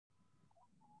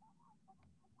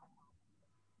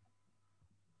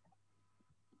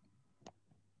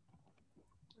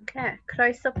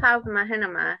Croeso pawb yma hyn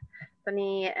yma. Da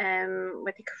ni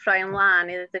wedi cyffroi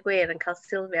ymlaen i ddweud y gwir yn cael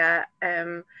Silvia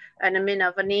yn ymuno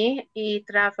fo ni i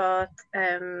drafod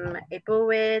ei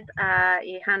bywyd a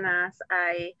ei hanes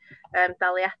a'i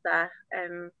daliadau.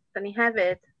 Da ni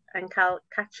hefyd yn cael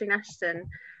Catrin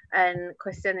yn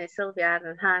cwestiynu Silvia ar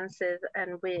yn rhan sydd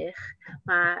yn wych.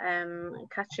 Mae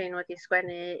Catrin wedi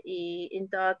sgwennu i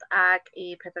Undod ac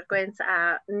i Pedwar Gwynt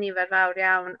a nifer fawr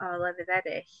iawn o lefydd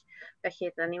eraill. Felly,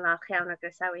 da ni'n falch iawn o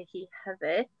groesawu hi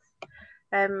hefyd.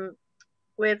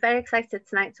 We're very excited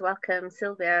tonight to welcome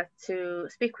Silvia to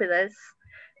speak with us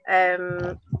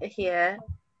here.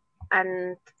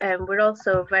 And we're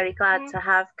also very glad to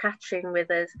have Catrin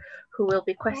with us, who will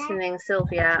be questioning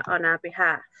Silvia on our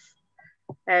behalf.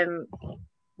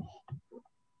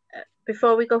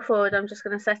 Before we go forward, I'm just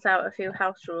going to set out a few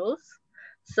house rules.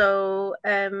 So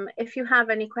if you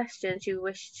have any questions you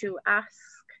wish to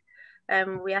ask,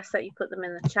 we ask that you put them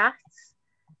in the chat.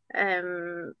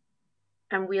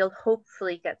 And we'll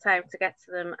hopefully get time to get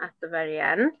to them at the very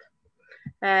end.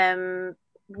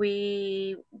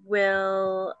 We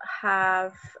will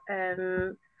have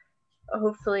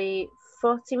hopefully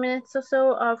 40 minutes or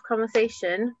so of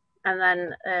conversation and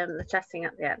then the chatting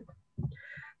at the end.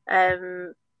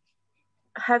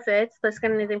 Hefyd, does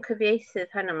gen ni ddim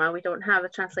cyfieithydd hyn yma. We don't have a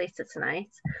translator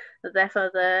tonight. Therefore,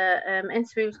 the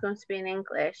interview is going to be in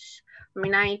English. Mi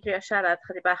na I drio siarad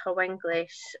chydig bach o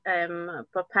Wenglish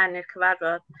bob pen i'r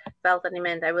cyfarfod. Fel da ni'n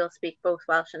mynd, I will speak both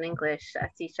Welsh and English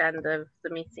at each end of the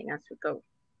meeting as we go.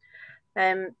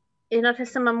 Un o'r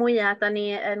rhesymau mwyaf da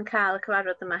ni yn cael y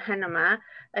cyfarfod yma hyn yma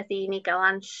ydy ni gael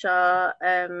lansio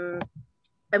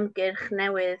ymgyrch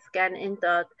newydd gen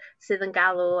Undod sydd yn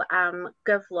galw am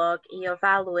gyflog I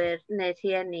ofalwyr neu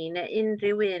rhieni neu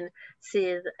unrhyw un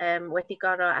sydd wedi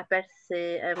gorfod aberthu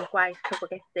gwaith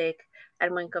cyflogadedig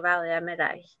mwyn gofalu am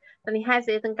eraill. Da ni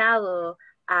hefyd yn galw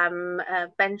am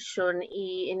bensiwn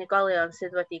I unigolion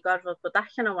sydd wedi gorfod bod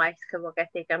allan o waith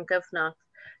cyflogedig am gyfnod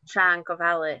tra'n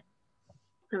gofalu.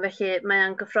 Felly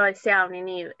mae'n gyffroes iawn I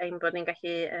ni ein bod ni'n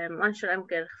gallu lansio'r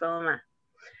ymgyrch fel yma.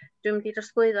 Dwi'n mynd I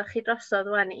drosglwyddo chi drosodd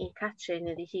wan I Catrin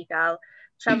iddi hi gael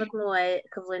trafod mwy,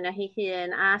 cyflwyno hi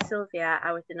hun a Silvia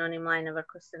a wedyn o'n I mlaen efo'r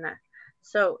cwestiynau.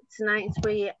 So tonight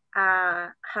we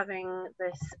are having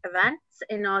this event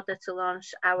in order to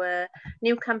launch our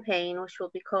new campaign, which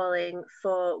we'll be calling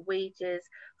for wages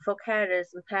for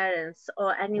carers and parents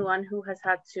or anyone who has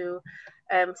had to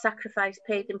sacrifice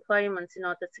paid employment in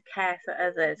order to care for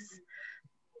others.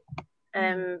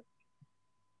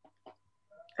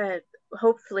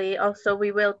 Hopefully also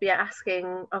we will be asking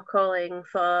or calling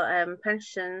for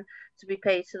pension to be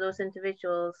paid to those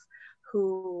individuals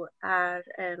who are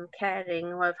caring,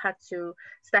 who have had to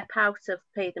step out of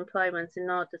paid employment in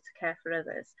order to care for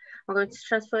others. I'm going to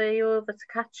transfer you over to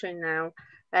Catrin now,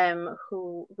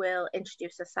 who will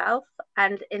introduce herself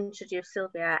and introduce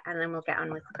Silvia, and then we'll get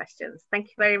on with the questions. Thank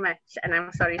you very much, and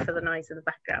I'm sorry for the noise in the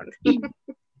background.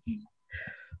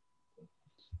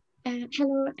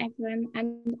 Hello everyone,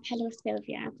 and hello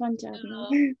Silvia.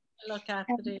 Buongiorno. Hello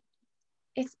Catherine.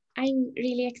 I'm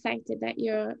really excited that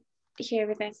you're here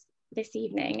with us this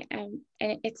evening. And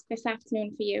it's this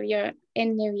afternoon for you. You're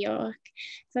in New York,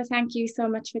 so thank you so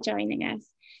much for joining us.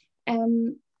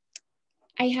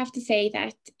 I have to say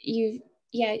that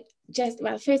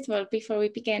first of all, before we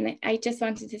begin, I just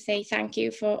wanted to say thank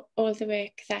you for all the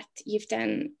work that you've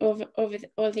done over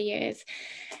all the years.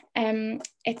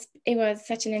 It was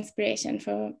such an inspiration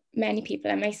for many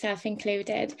people, and myself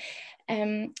included.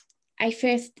 I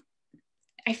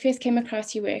first came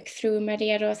across your work through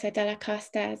Maria Rosa Della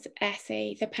Costa's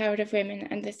essay, The Power of Women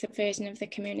and the Subversion of the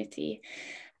Community.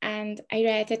 And I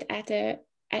read it at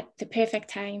the perfect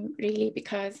time, really,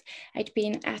 because I'd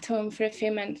been at home for a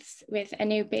few months with a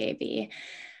new baby.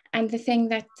 And the thing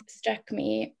that struck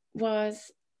me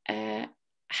was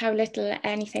how little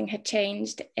anything had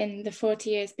changed in the 40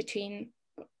 years between,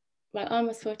 well,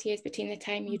 almost 40 years between the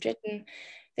time you'd written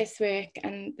this work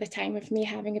and the time of me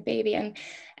having a baby. And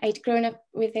I'd grown up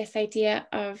with this idea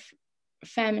of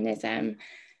feminism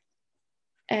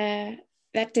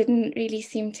that didn't really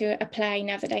seem to apply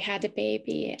now that I had a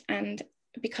baby. And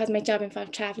because my job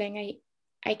involved traveling,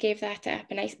 I gave that up,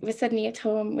 and I was suddenly at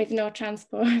home with no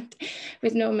transport,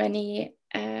 with no money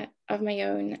of my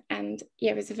own. And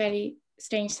yeah, it was a very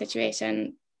strange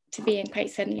situation to be in quite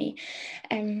suddenly.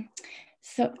 And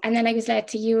then I was led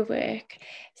to your work.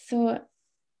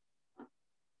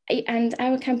 And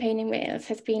our campaign in Wales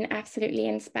has been absolutely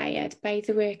inspired by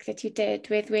the work that you did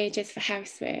with Wages for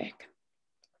Housework.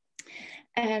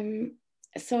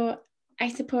 So I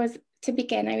suppose to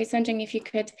begin, I was wondering if you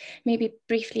could maybe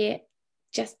briefly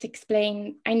just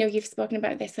explain, I know you've spoken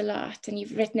about this a lot and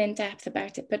you've written in depth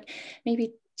about it, but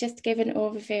maybe just give an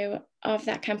overview of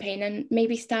that campaign and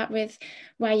maybe start with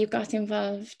why you got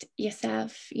involved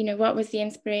yourself. You know, what was the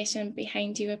inspiration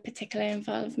behind your particular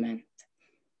involvement?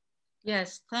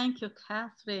 Yes, thank you,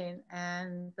 Catherine,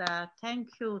 and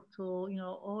thank you to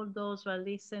all those who are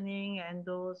listening and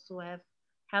those who have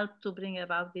helped to bring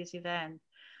about this event.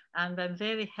 And I'm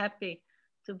very happy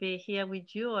to be here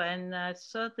with you, and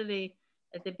certainly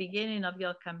at the beginning of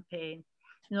your campaign.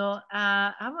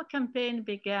 Our campaign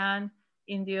began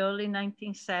in the early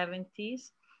 1970s,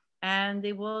 and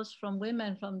it was from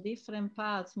women from different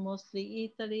parts,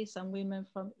 mostly Italy, some women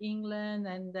from England,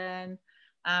 and then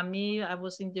me, I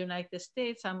was in the United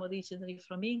States. I'm originally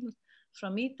from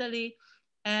Italy.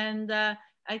 And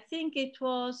I think it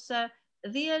was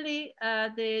really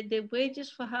the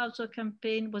Wages for Housework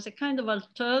campaign was a kind of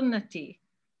alternative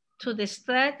to the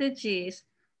strategies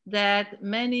that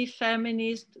many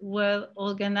feminists were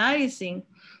organizing,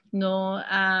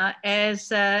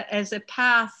 as a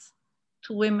path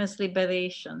to women's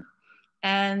liberation.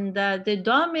 And the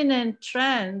dominant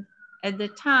trend at the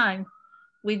time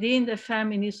within the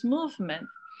feminist movement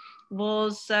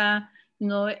was, a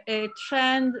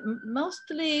trend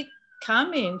mostly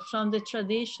coming from the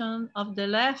tradition of the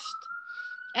left.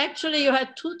 Actually, you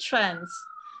had two trends.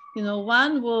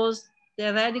 One was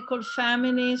the radical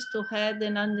feminists who had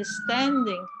an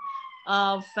understanding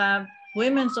of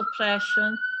women's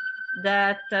oppression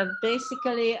that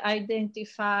basically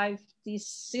identified this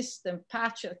system,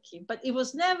 patriarchy, but it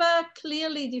was never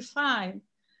clearly defined.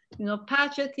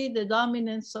 Patriarchy, the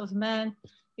dominance of men,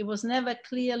 it was never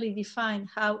clearly defined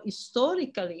how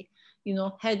historically,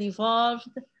 had evolved.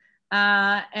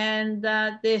 And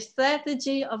the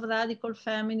strategy of radical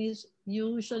feminism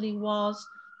usually was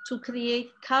to create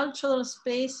cultural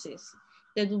spaces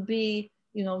that would be,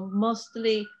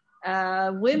 mostly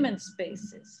women's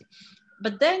spaces.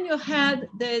 But then you had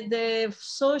the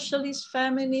socialist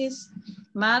feminists,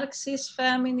 Marxist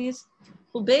feminists,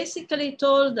 who basically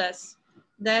told us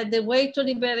that the way to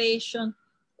liberation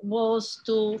was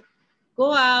to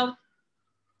go out,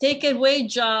 take away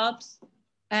jobs,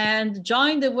 and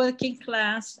join the working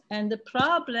class. And the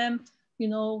problem,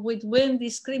 with women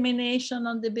discrimination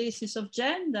on the basis of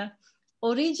gender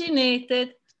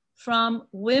originated from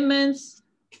women's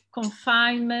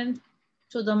confinement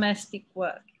to domestic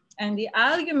work. And the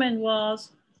argument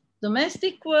was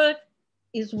domestic work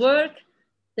is work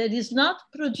that is not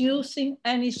producing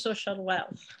any social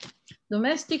wealth.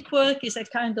 Domestic work is a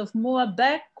kind of more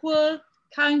backward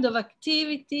kind of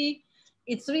activity.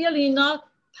 It's really not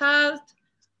part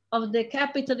of the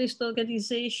capitalist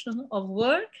organization of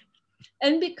work.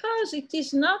 And because it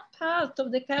is not part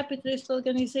of the capitalist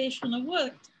organization of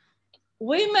work,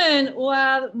 women who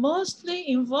are mostly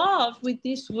involved with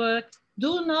this work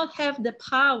do not have the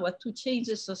power to change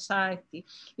the society.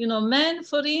 Men,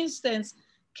 for instance,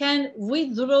 can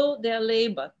withdraw their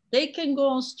labor. They can go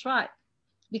on strike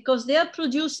because they are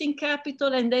producing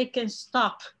capital and they can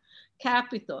stop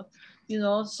capital.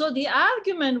 So the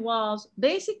argument was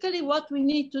basically what we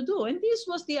need to do. And this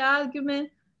was the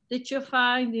argument that you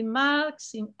find in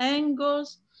Marx, in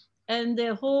Engels, and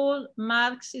the whole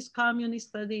Marxist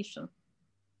communist tradition.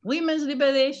 Women's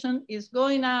liberation is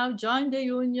going out, join the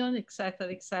union, etc.,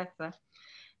 etc.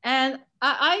 And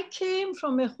I came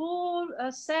from a whole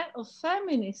set of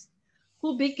feminists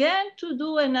who began to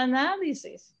do an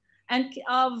analysis and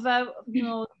of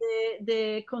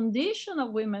the condition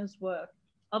of women's work,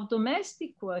 of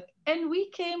domestic work, and we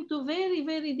came to very,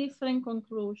 very different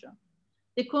conclusions.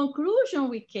 The conclusion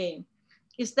we came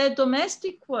is that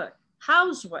domestic work,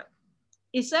 housework,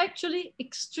 is actually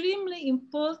extremely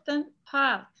important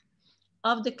part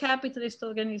of the capitalist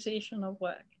organization of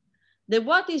work. That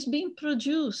what is being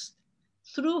produced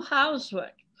through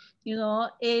housework,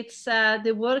 it's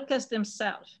the workers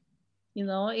themselves.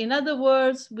 In other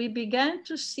words, we began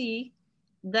to see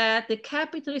that the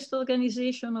capitalist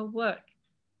organization of work,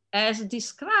 as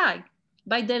described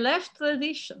by the left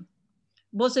tradition,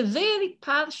 was a very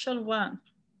partial one,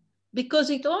 because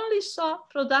it only saw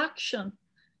production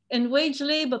and wage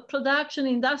labor, production,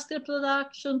 industrial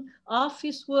production,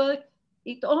 office work.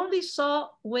 It only saw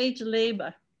wage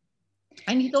labor,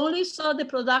 and it only saw the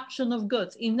production of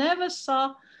goods. It never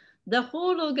saw the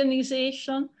whole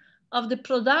organization of the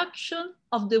production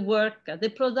of the worker, the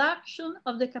production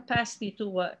of the capacity to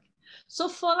work. So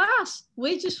for us,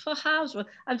 wages for housework,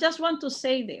 I just want to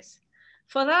say this.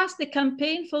 For us, the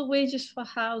campaign for wages for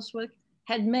housework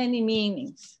had many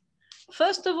meanings.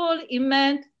 First of all, it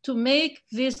meant to make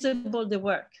visible the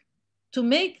work, to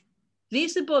make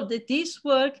visible that this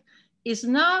work is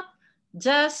not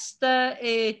just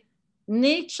a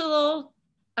natural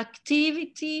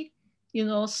activity, you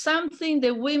know, something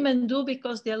that women do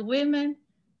because they're women.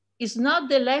 Is not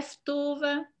the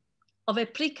leftover of a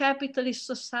pre-capitalist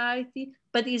society,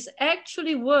 but is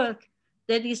actually work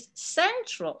that is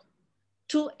central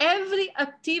to every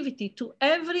activity, to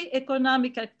every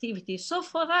economic activity. So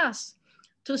for us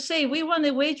to say we want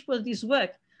to wage for this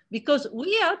work, because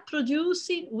we are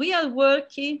producing, we are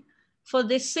working for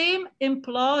the same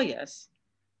employers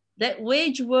that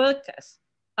wage workers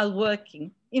are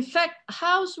working. In fact,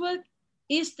 housework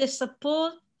is the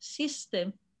support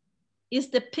system, is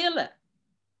the pillar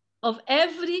of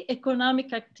every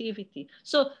economic activity.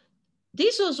 So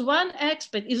this was one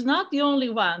aspect, is not the only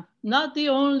one, not the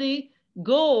only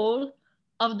goal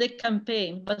of the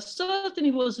campaign, but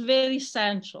certainly was very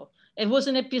central. It was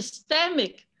an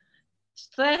epistemic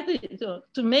strategy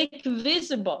to make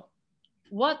visible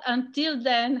what until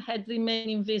then had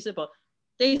remained invisible.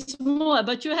 There's more,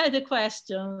 but you had a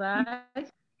question,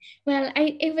 right? Well,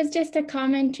 it was just a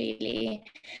comment, really.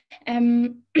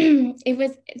 It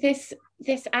was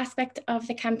this aspect of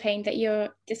the campaign that you're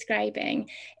describing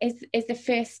is the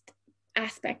first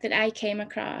aspect that I came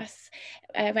across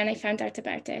when I found out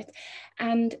about it.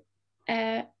 And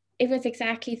it was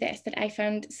exactly this that I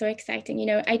found so exciting. You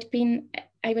know,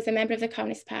 I was a member of the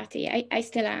Communist Party. I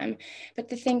still am. But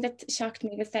the thing that shocked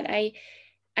me was that I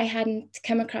hadn't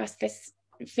come across this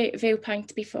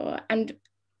viewpoint before. And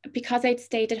because I'd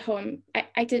stayed at home,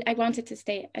 I wanted to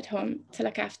stay at home to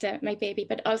look after my baby,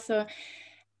 but also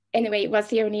in a way it was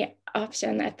the only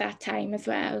option at that time as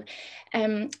well.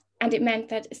 And it meant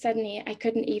that suddenly I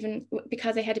couldn't even,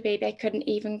 because I had a baby, I couldn't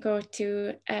even go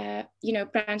to, you know,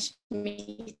 branch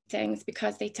meetings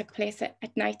because they took place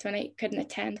at night when I couldn't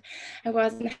attend. I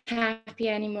wasn't happy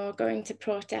anymore going to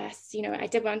protests. You know, I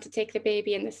did want to take the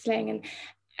baby in the sling, and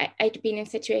I'd been in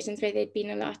situations where there'd been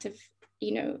a lot of,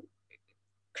 you know,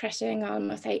 crushing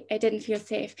almost. I didn't feel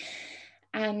safe.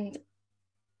 And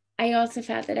I also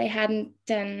felt that I hadn't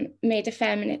made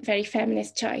a very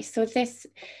feminist choice. So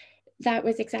that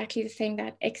was exactly the thing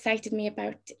that excited me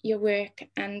about your work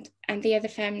and the other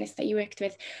feminists that you worked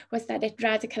with, was that it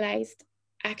radicalized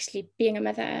actually being a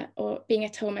mother or being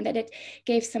at home, and that it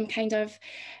gave some kind of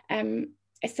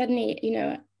suddenly, you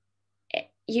know,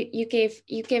 you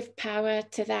give power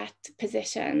to that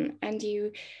position, and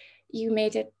you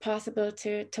made it possible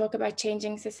to talk about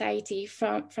changing society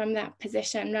from that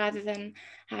position rather than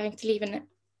having to leave in.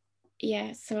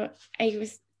 Yeah, so I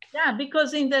was. Yeah,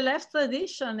 because in the left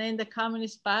tradition, in the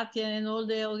Communist Party and in all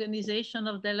the organization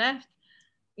of the left,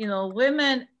 you know,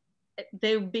 women,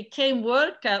 they became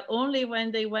worker only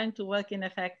when they went to work in a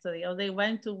factory or they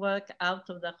went to work out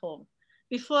of the home.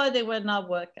 Before, they were not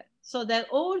workers. So that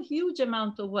all huge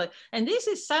amount of work. And this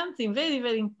is something very,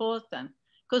 very important,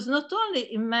 because not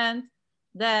only it meant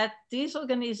that this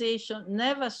organization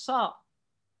never saw,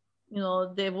 you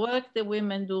know, the work the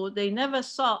women do, they never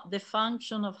saw the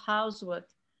function of housework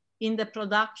in the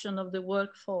production of the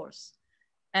workforce,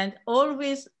 and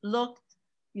always looked,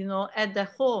 you know, at the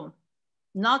home,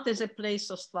 not as a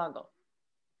place of struggle.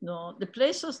 No, the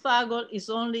place of struggle is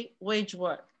only wage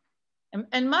work.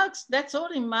 And Marx, that's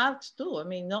all in Marx too. I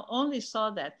mean, not only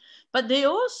saw that, but they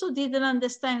also didn't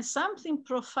understand something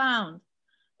profound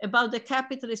about the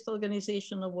capitalist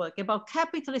organization of work, about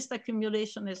capitalist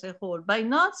accumulation as a whole, by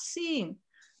not seeing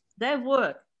their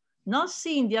work, not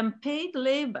seeing the unpaid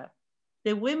labor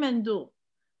the women do,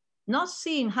 not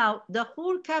seeing how the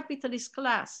whole capitalist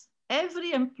class,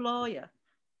 every employer,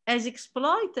 has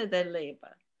exploited their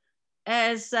labor,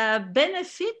 has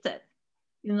benefited,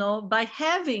 you know, by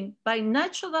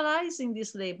naturalizing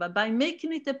this labor, by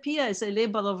making it appear as a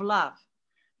labor of love,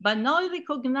 by not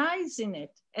recognizing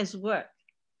it as work,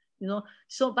 you know.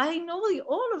 So by knowing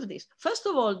all of this, first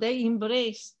of all, they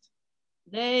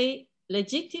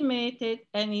legitimated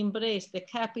and embraced the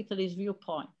capitalist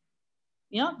viewpoint.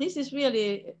 You know, this is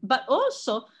really, but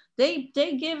also they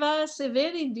give us a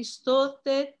very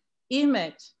distorted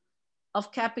image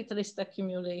of capitalist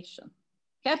accumulation.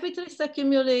 Capitalist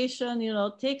accumulation, you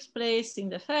know, takes place in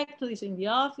the factories, in the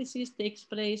offices, takes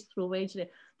place through wage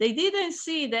labor. They didn't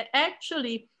see that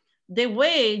actually the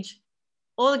wage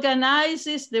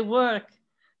organizes the work,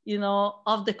 you know,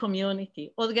 of the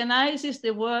community, organizes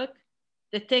the work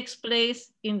that takes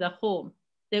place in the home.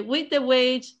 That with the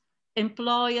wage,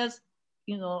 employers,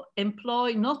 you know,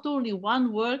 employ not only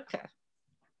one worker,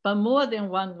 but more than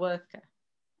one worker.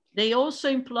 They also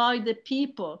employ the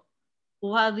people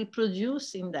who are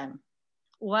reproducing them,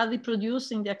 who are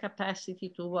reproducing their capacity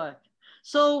to work.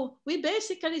 So we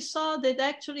basically saw that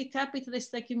actually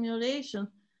capitalist accumulation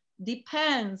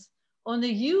depends on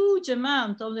a huge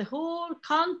amount of the whole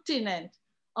continent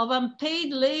of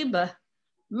unpaid labor,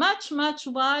 much, much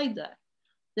wider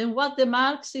than what the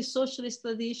Marxist socialist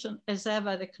tradition has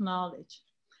ever acknowledged.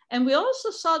 And we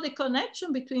also saw the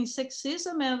connection between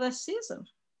sexism and racism,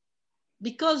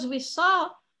 because we saw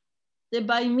that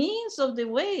by means of the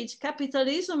wage,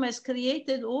 capitalism has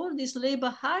created all this labor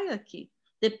hierarchy.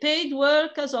 The paid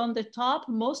workers on the top,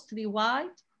 mostly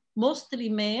white, mostly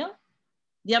male,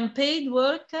 the unpaid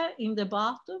worker in the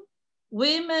bottom,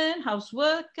 women, house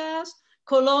workers,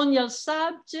 colonial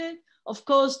subject, of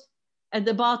course, at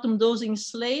the bottom, those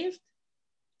enslaved.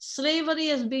 Slavery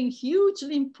has been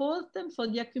hugely important for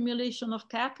the accumulation of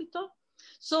capital.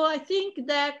 So I think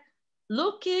that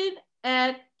looking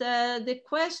at the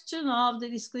question of the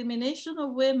discrimination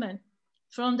of women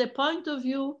from the point of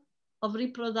view of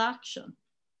reproduction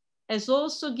has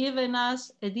also given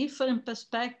us a different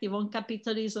perspective on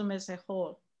capitalism as a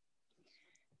whole.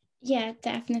 Yeah,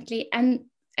 definitely. And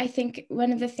I think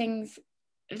one of the things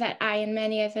that I and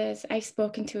many others I've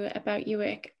spoken to about your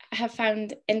work have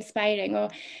found inspiring, or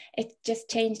it just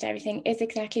changed everything, is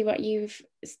exactly what you've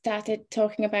started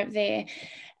talking about there.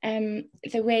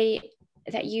 The way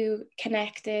that you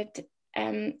connected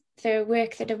the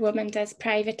work that a woman does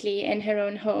privately in her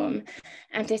own home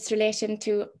and its relation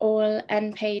to all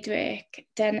unpaid work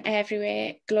done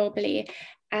everywhere globally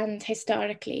and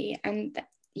historically. And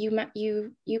you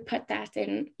put that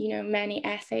in, you know, many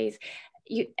essays.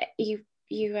 You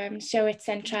show its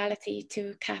centrality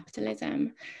to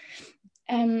capitalism.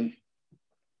 I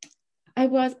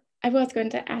was going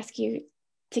to ask you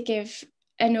to give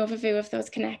an overview of those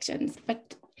connections,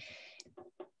 but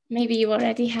maybe you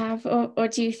already have, or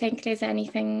do you think there's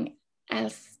anything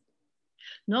else?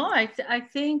 No, I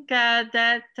think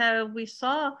that we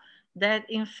saw that,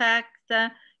 in fact,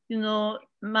 you know,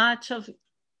 much of,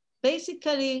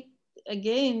 basically,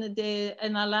 again, the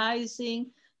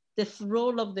analyzing the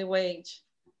role of the wage,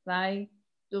 right?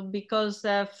 Because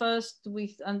first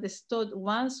we understood,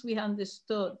 once we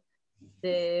understood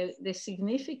the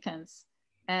significance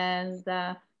and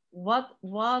what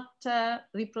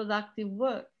reproductive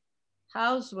work,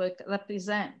 housework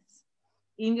represents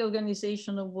in the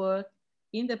organization of work,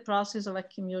 in the process of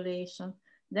accumulation,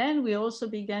 then we also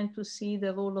began to see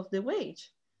the role of the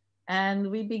wage. And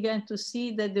we began to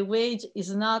see that the wage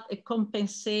is not a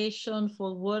compensation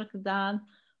for work done,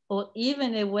 or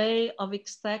even a way of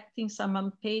extracting some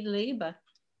unpaid labor,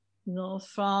 you know,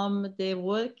 from the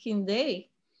working day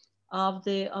of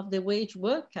the wage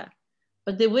worker.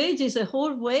 But the wage is a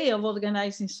whole way of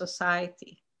organizing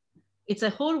society. It's a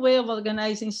whole way of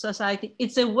organizing society.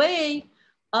 It's a way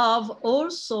of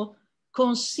also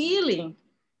concealing,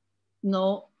 you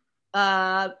know,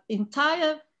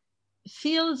 entire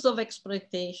fields of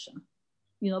exploitation,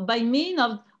 you know, by means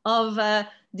of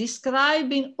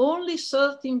describing only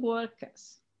certain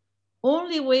workers,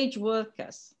 only wage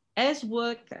workers as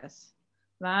workers,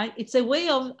 right? It's a way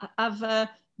of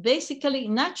basically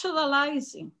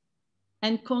naturalizing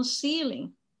and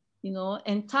concealing, you know,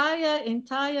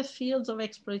 entire fields of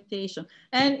exploitation.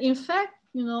 And in fact,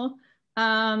 you know,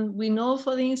 we know,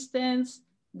 for instance,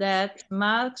 that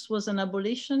Marx was an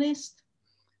abolitionist.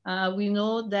 We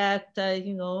know that,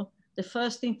 you know, the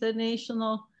first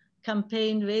international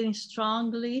campaigned very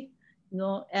strongly, you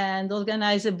know, and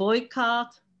organized a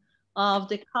boycott of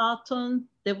the cotton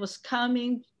that was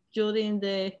coming during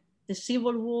the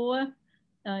Civil War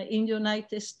in the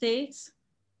United States.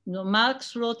 You know,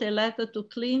 Marx wrote a letter to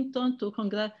Clinton, to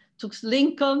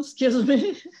Lincoln, excuse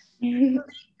me,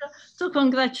 to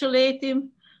congratulate him,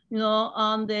 you know,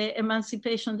 on the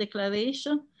Emancipation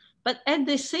Declaration. But at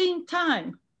the same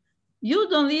time, you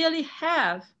don't really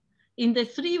have in the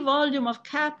 3 volume of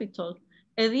Capital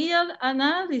a real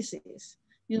analysis,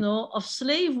 you know, of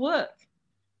slave work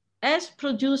as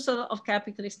producer of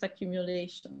capitalist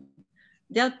accumulation.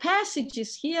 There are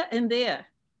passages here and there,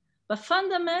 but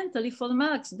fundamentally for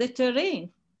Marx, the terrain,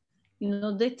 you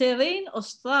know, the terrain of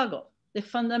struggle, the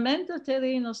fundamental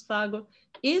terrain of struggle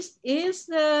is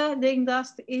industrial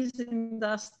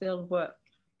work.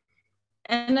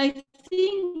 And I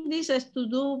think this has to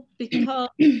do because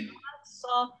Marx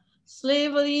saw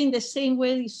slavery in the same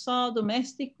way he saw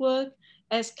domestic work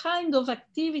as kind of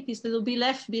activities that will be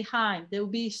left behind. They will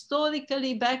be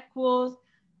historically backward,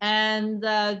 and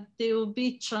they will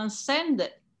be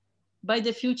transcended by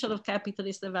the future of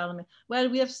capitalist development. Well,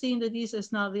 we have seen that this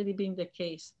has not really been the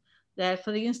case. That,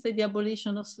 for instance, the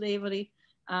abolition of slavery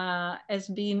has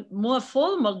been more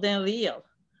formal than real,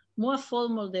 more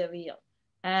formal than real.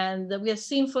 And we have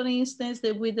seen, for instance,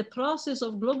 that with the process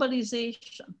of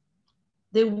globalization,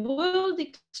 the world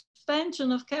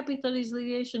expansion of capitalist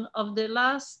relation of the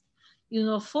last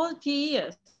 40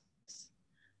 years,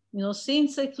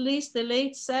 since at least the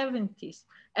late 70s,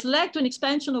 has led to an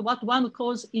expansion of what one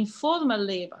calls informal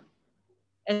labor,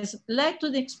 has led to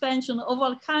the expansion of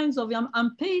all kinds of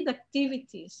unpaid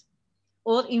activities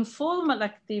or informal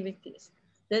activities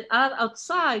that are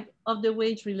outside of the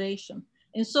wage relation.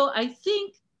 And so I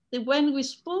think that when we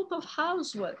spoke of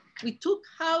housework, we took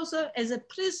housework as a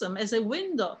prism, as a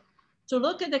window to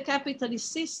look at the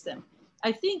capitalist system.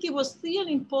 I think it was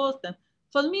really important.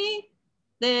 For me,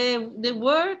 the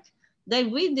work that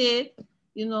we did,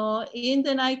 in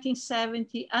the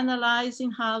 1970s,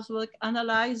 analyzing housework,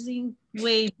 analyzing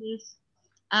wages,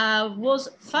 was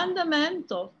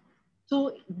fundamental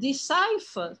to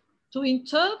decipher, to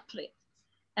interpret,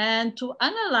 and to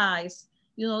analyze,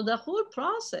 the whole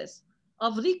process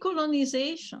of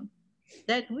recolonization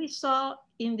that we saw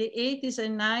in the 80s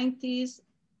and 90s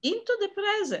into the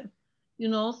present,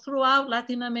 throughout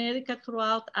Latin America,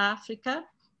 throughout Africa.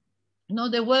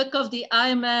 The work of the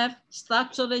IMF,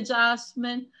 structural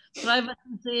adjustment,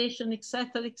 privatization, et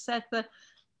cetera,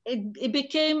 it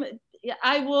became,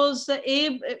 I was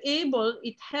able,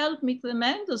 it helped me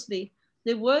tremendously,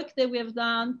 the work that we have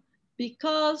done,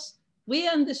 because we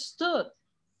understood,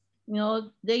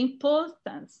 the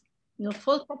importance,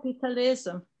 for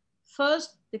capitalism.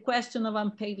 First, the question of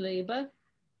unpaid labor.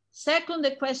 Second,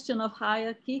 the question of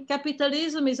hierarchy.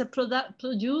 Capitalism is a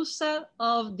producer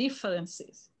of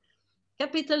differences.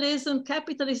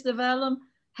 Capitalist development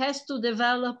has to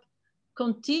develop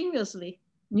continuously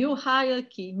new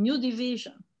hierarchy, new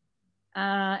division.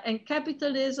 And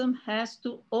capitalism has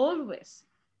to always,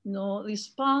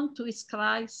 respond to its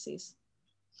crisis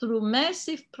through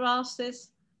massive process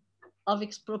of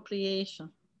expropriation,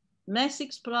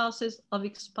 massive process of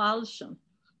expulsion,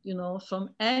 from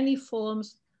any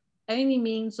forms, any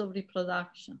means of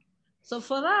reproduction. So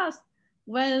for us,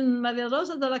 when Maria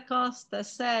Rosa de la Costa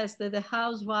says that the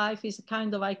housewife is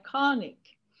kind of iconic,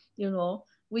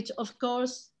 which of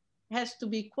course has to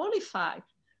be qualified,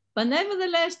 but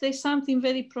nevertheless, there's something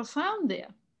very profound there.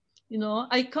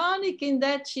 Iconic in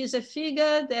that she's a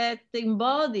figure that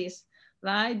embodies,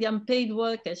 right, the unpaid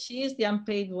worker. She is the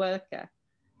unpaid worker.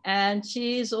 And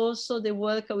she is also the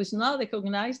worker who is not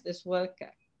recognized as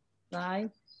worker,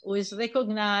 right? Who is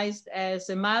recognized as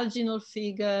a marginal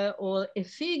figure or a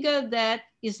figure that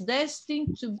is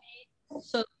destined to be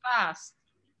surpassed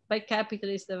by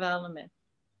capitalist development.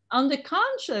 On the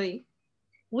contrary,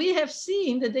 we have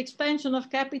seen that the expansion of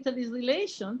capitalist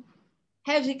relations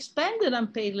has expanded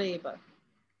unpaid labor,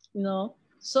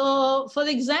 So for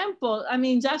example,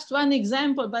 just one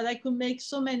example, but I could make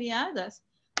so many others.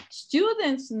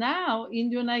 Students now in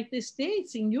the United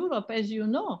States, in Europe, as you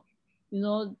know,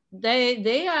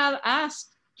 they are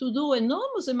asked to do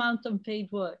enormous amount of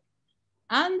paid work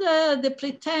under the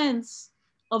pretense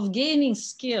of gaining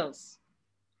skills,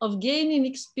 of gaining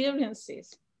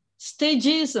experiences,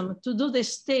 stagism, to do the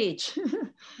stage,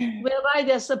 whereby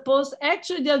they're supposed,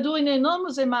 actually they're doing an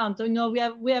enormous amount.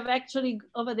 We have actually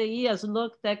over the years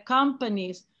looked at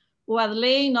companies who are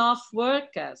laying off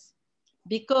workers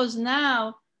because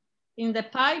now in the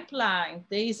pipeline,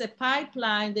 there is a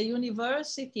pipeline, the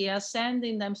university are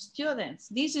sending them students.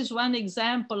 This is one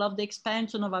example of the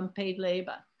expansion of unpaid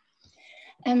labor.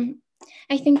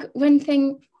 I think one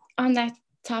thing on that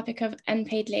topic of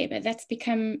unpaid labor that's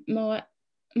become more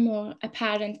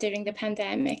apparent during the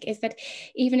pandemic is that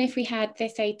even if we had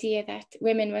this idea that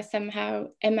women were somehow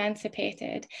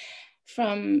emancipated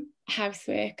from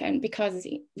housework, and because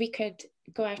we could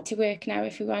go out to work now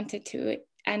if we wanted to,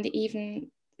 and even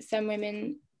some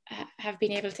women have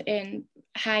been able to earn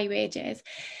high wages,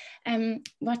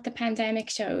 what the pandemic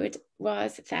showed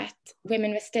was that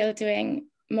women were still doing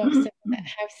most of the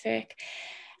housework.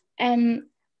 And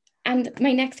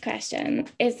my next question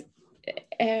is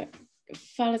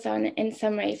follows on in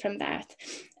some way from that,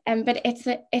 but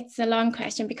it's a long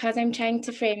question because I'm trying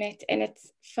to frame it in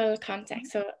its full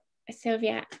context. So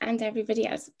Sylvia and everybody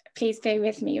else, please bear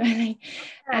with me when I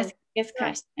ask this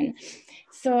question.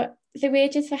 So the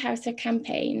Wages for Housework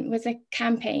campaign was a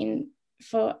campaign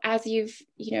for, as you've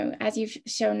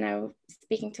shown now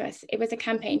speaking to us, it was a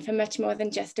campaign for much more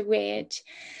than just a wage.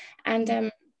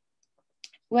 And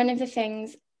one of the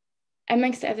things,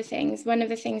 amongst other things, one of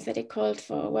the things that it called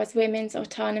for was women's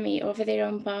autonomy over their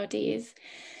own bodies.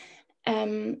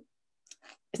 So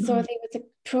there was a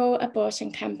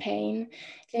pro-abortion campaign,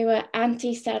 there were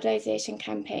anti-sterilisation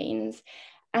campaigns,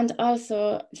 and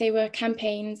also there were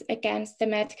campaigns against the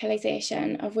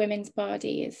medicalisation of women's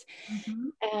bodies.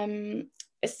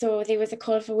 So there was a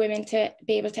call for women to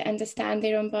be able to understand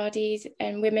their own bodies,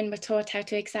 and women were taught how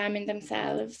to examine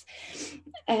themselves.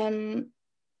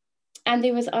 And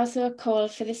there was also a call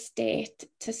for the state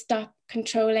to stop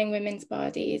controlling women's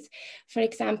bodies, for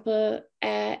example,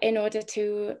 in order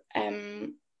to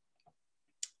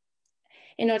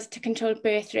control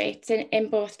birth rates in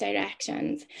both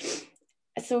directions.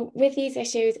 So with these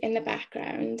issues in the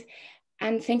background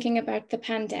and thinking about the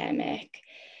pandemic,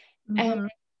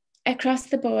 across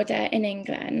the border in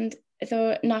England,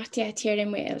 though not yet here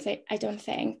in Wales, I don't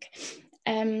think,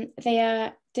 they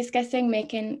are discussing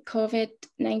making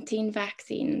COVID-19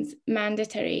 vaccines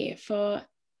mandatory for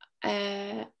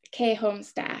care home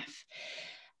staff.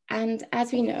 And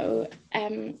as we know,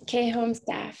 care home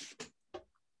staff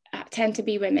tend to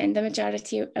be women, the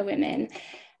majority are women.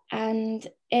 And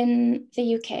in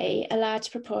the UK, a large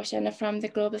proportion are from the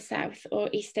global south or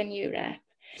Eastern Europe.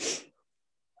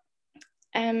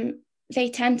 They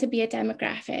tend to be a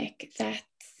demographic that's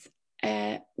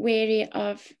wary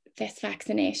of this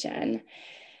vaccination.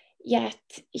 Yet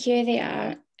here they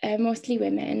are, mostly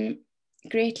women,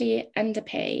 greatly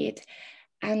underpaid,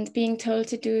 and being told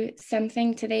to do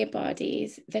something to their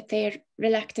bodies that they're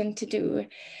reluctant to do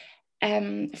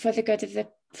for the good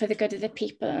of the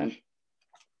people.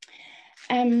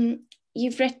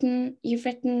 You've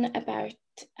written about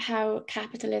how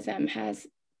capitalism has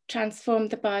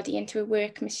transformed the body into a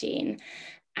work machine,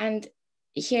 and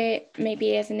here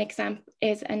maybe is an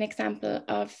example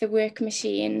of the work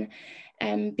machine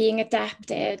being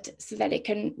adapted so that it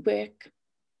can work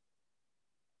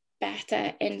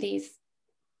better in these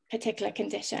particular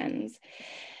conditions.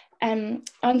 On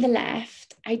the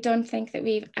left, I don't think that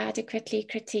we've adequately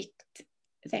critiqued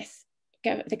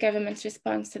the government's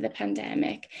response to the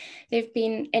pandemic. There've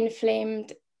been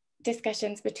inflamed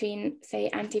discussions between, say,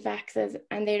 anti-vaxxers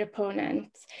and their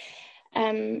opponents.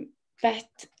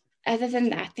 But other than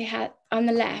that, on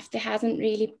the left, there hasn't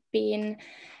really been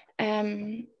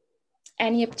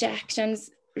any objections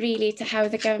really to how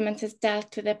the government has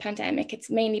dealt with the pandemic. It's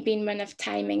mainly been one of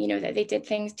timing, that they did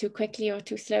things too quickly or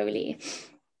too slowly.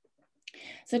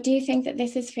 So do you think that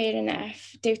this is fair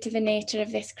enough due to the nature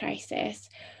of this crisis?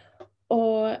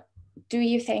 Or do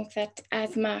you think that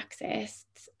as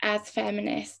Marxists, as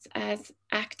feminists, as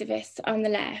activists on the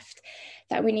left,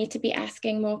 that we need to be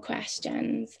asking more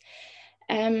questions?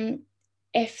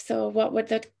 If so, what would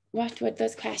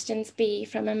those questions be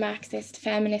from a Marxist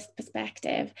feminist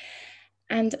perspective?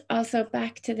 And also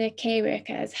back to the care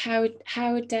workers, how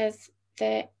does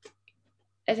the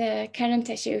current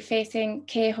issue facing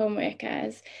care home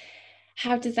workers,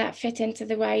 how does that fit into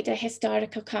the wider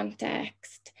historical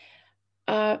context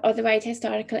or the wider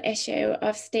historical issue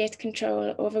of state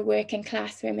control over working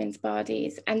class women's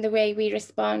bodies and the way we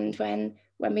respond when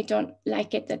we don't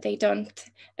like it, that they don't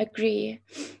agree?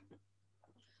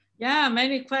 Yeah,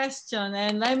 many questions.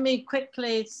 And let me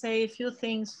quickly say a few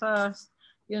things first.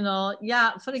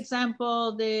 For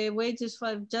example, the wages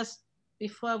for, just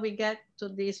before we get to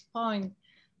this point,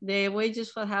 the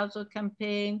wages for Housework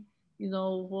campaign,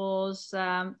 was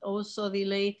also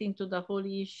relating to the whole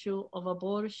issue of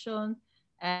abortion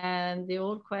and the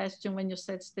whole question when you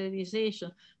said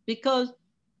sterilization, because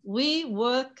we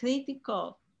were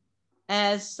critical,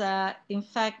 as in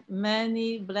fact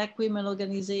many Black women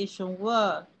organizations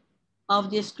were, of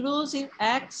the exclusive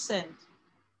accent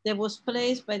that was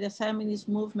placed by the feminist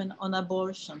movement on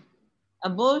abortion.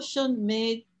 Abortion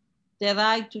made the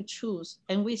right to choose.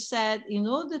 And we said, in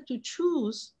order to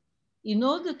choose, in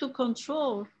order to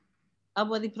control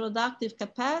our reproductive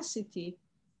capacity,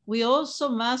 we also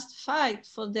must fight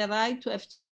for the right to have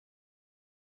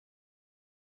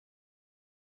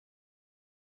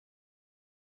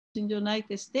in the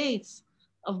United States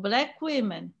of Black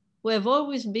women who have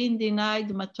always been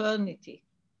denied maternity,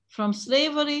 from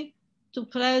slavery to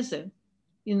present.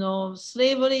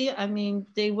 Slavery,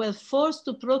 they were forced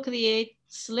to procreate,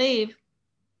 slave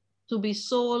to be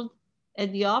sold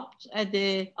at the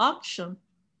auction,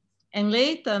 and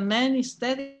later many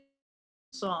studies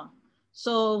and so on.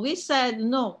 So we said,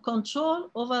 no, control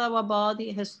over our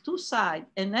body has two sides.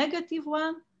 A negative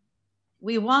one,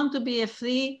 we want to be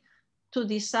free to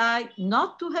decide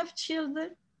not to have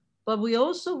children, but we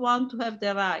also want to have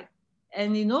the right.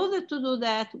 And in order to do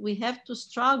that, we have to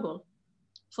struggle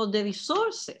for the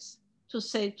resources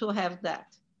to have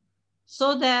that,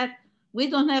 so that we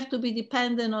don't have to be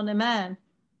dependent on a man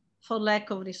for lack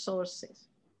of resources.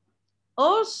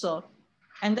 Also,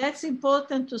 and that's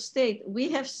important to state, we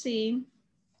have seen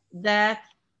that,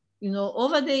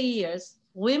 over the years,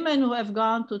 women who have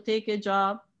gone to take a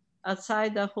job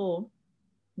outside the home,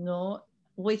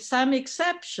 with some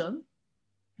exception,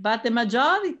 but the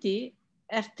majority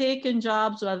have taken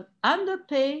jobs that are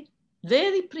underpaid,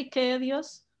 very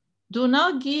precarious, do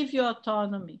not give you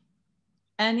autonomy.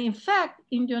 And in fact,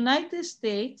 in the United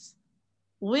States,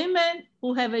 women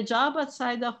who have a job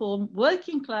outside the home,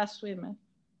 working class women,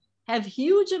 have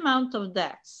huge amount of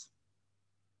debts.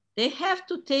 They have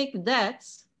to take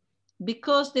debts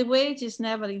because the wage is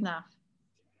never enough.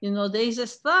 You know, there is a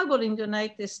struggle in the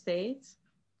United States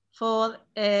for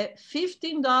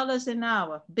 $15 an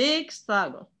hour, big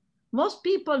struggle. Most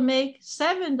people make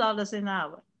 $7 an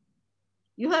hour.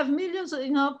 You have millions,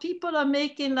 you know, people are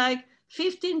making like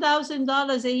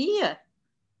 $15,000 a year.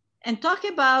 And talk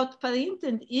about parent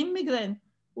immigrant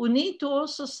who need to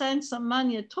also send some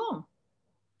money at home.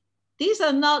 These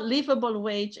are not livable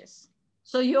wages.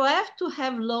 So you have to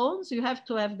have loans, you have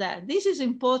to have that. This is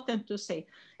important to say.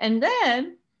 And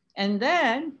then,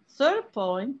 third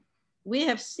point, we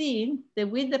have seen that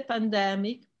with the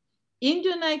pandemic, in the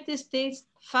United States,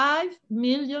 5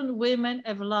 million women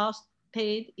have lost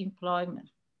paid employment.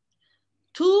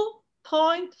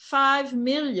 2.5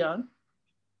 million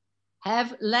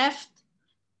have left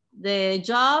the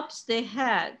jobs they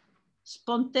had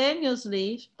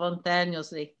spontaneously,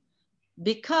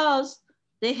 because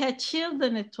they had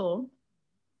children at home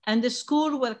and the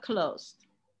schools were closed.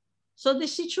 So the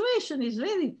situation is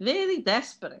very, very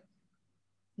desperate.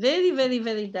 Very, very,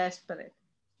 very desperate.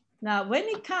 Now, when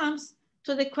it comes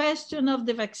to the question of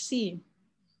the vaccine,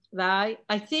 right,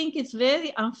 I think it's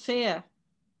very unfair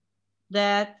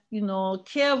that, you know,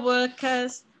 care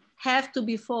workers have to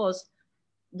be forced.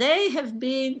 They have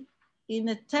been in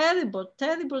a terrible,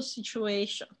 terrible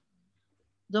situation.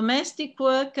 Domestic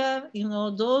worker, you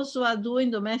know, those who are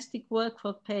doing domestic work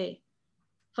for pay.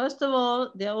 First of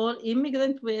all, they're all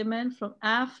immigrant women from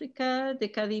Africa, the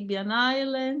Caribbean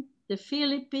island, the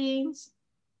Philippines,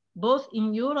 both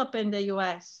in Europe and the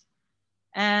US.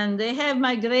 And they have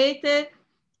migrated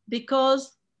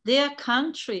because their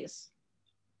countries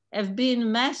have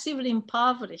been massively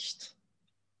impoverished,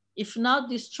 if not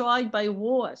destroyed by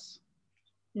wars,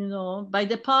 you know, by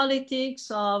the politics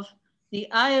of the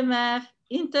IMF,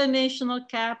 international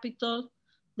capital,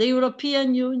 the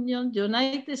European Union, the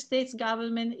United States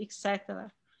government,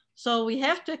 etc. So we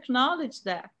have to acknowledge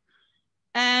that.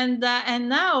 And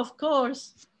now, of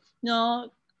course, you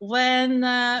know, when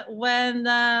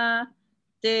the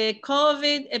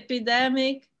COVID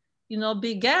epidemic, you know,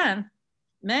 began,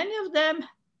 many of them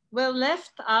were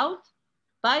left out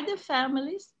by the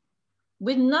families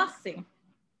with nothing,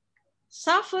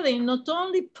 suffering not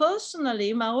only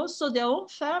personally, but also their own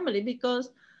family, because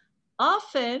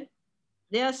often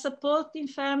they are supporting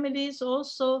families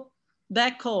also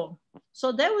back home.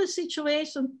 So there was a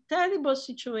situation, terrible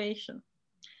situation.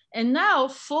 And now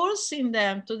forcing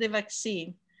them to the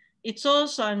vaccine, it's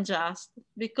also unjust,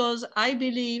 because I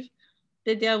believe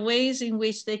that there are ways in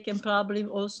which they can probably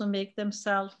also make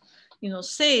themselves, you know,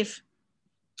 safe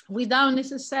without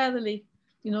necessarily,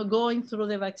 you know, going through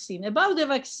the vaccine. About the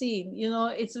vaccine, you know,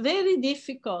 it's very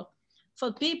difficult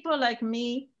for people like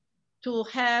me to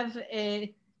have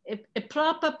a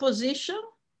proper position,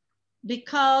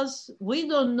 because we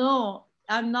don't know.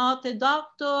 I'm not a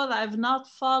doctor, I've not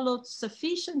followed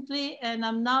sufficiently, and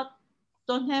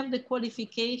don't have the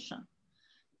qualification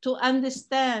to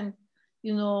understand,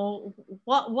 you know,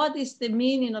 what is the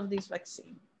meaning of this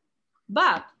vaccine.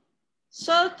 But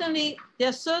certainly there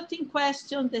are certain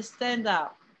questions that stand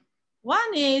out.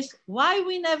 One is why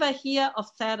we never hear of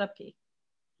therapy.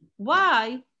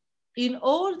 Why in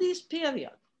all this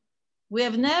period, we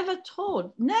have never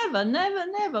told, never,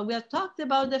 we have talked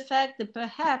about the fact that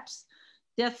perhaps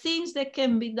there are things that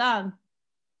can be done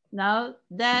now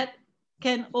that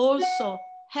can also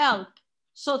help.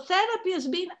 So therapy has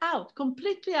been out,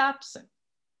 completely absent.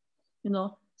 You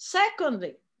know,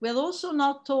 secondly, we're also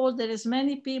not told that as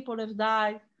many people have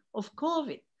died of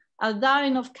COVID, are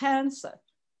dying of cancer,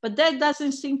 but that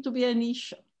doesn't seem to be an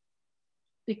issue.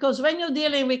 Because when you're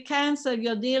dealing with cancer,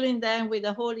 you're dealing then with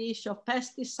the whole issue of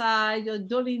pesticide, you're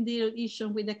dealing the issue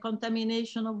with the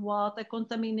contamination of water,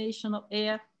 contamination of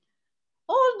air.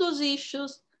 All those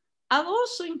issues are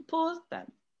also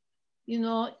important, you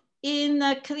know, in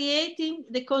creating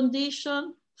the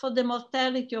condition for the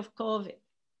mortality of COVID.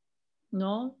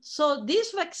 No? So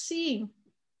this vaccine,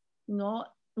 you know,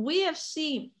 we have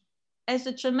seen has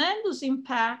a tremendous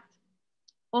impact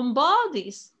on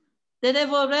bodies that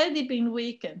have already been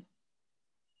weakened.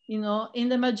 You know, in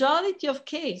the majority of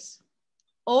cases,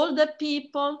 older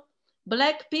people,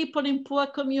 Black people in poor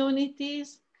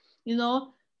communities, you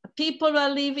know, people who are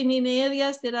living in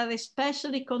areas that are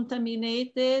especially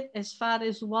contaminated as far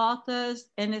as waters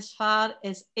and as far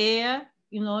as air,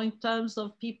 you know, in terms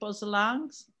of people's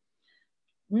lungs.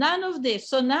 None of this.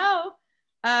 So now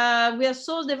we are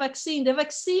sold the vaccine. The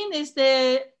vaccine is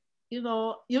the, you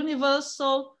know,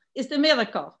 universal is the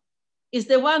miracle, is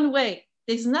the one way.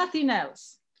 There's nothing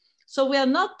else. So we are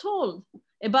not told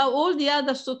about all the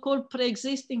other so-called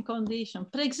pre-existing condition.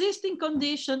 Pre-existing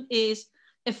condition is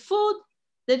a food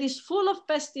that is full of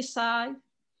pesticide,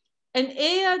 an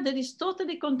air that is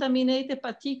totally contaminated,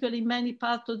 particularly in many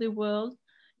parts of the world,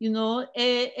 you know,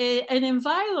 an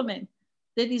environment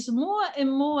that is more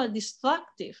and more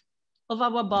destructive of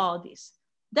our bodies.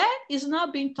 That is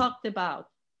not being talked about.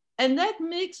 And that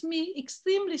makes me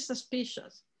extremely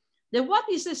suspicious that what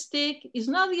is at stake is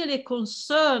not really a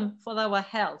concern for our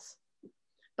health,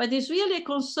 but it's really a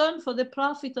concern for the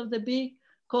profit of the big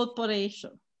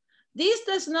corporation. This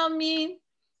does not mean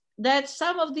that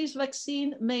some of these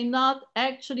vaccines may not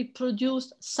actually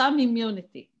produce some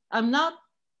immunity. I'm not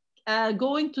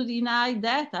going to deny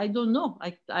that. I don't know.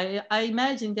 I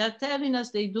imagine they're telling us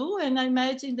they do, and I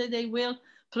imagine that they will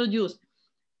produce.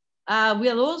 We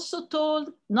are also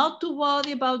told not to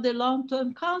worry about the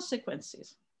long-term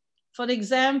consequences. For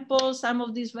example, some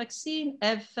of these vaccines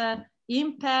have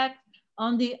impact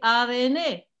on the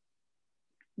RNA.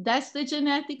 That's the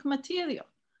genetic material.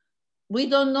 We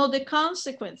don't know the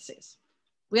consequences.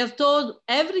 We are told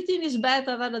everything is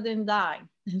better rather than dying.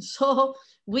 And so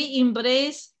we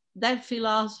embrace that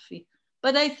philosophy.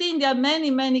 But I think there are many,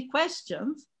 many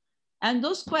questions. And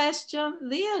those questions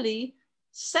really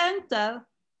center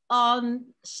on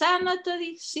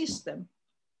sanitary system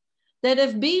that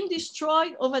have been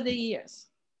destroyed over the years.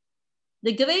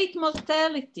 The great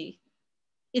mortality,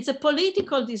 it's a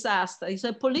political disaster, it's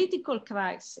a political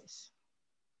crisis.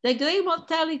 The great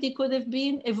mortality could have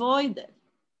been avoided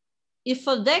if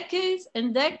for decades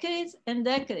and decades and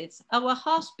decades, our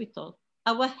hospital,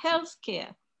 our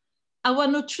healthcare, our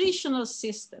nutritional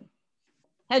system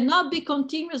had not been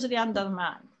continuously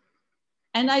undermined.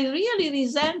 And I really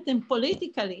resent them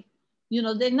politically, you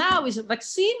know, that now is a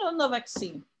vaccine or no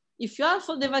vaccine. If you are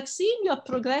for the vaccine, you're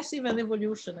progressive and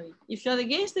revolutionary. If you're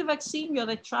against the vaccine, you're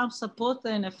a Trump supporter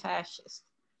and a fascist.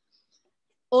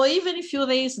 Or even if you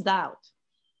raise doubt.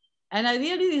 And I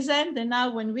really resent that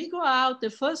now when we go out, the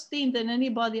first thing that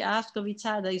anybody asks of each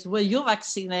other is, were you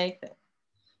vaccinated?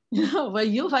 You know, were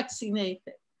you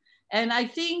vaccinated? And I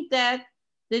think that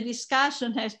the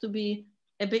discussion has to be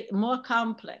a bit more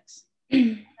complex.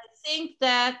 I think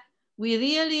that we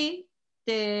really,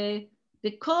 the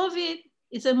COVID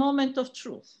is a moment of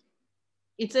truth.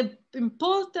 It's an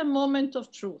important moment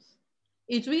of truth.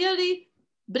 It really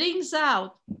brings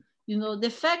out, you know, the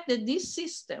fact that this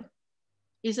system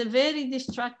is a very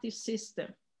destructive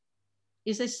system.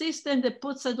 It's a system that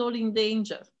puts us all in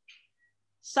danger,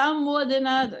 some more than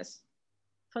others.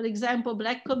 For example,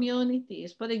 Black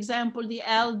communities, for example, the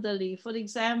elderly, for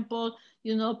example,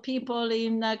 you know, people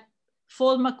in a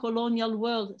former colonial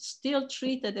world still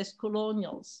treated as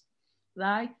colonials,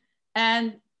 right?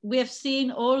 And we have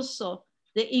seen also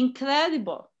the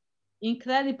incredible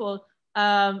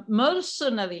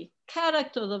mercenary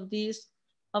character of these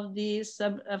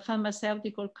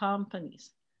pharmaceutical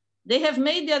companies. They have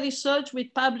made their research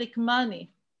with public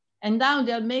money, and now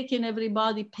they're making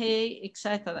everybody pay,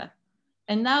 etc.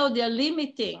 And now they're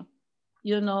limiting,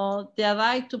 you know, their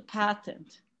right to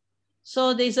patent.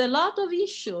 So there's a lot of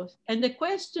issues. And the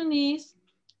question is,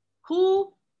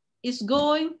 who is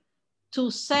going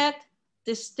to set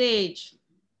the stage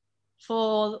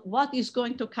for what is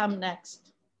going to come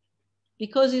next?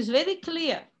 Because it's very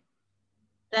clear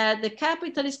that the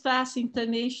capitalist class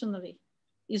internationally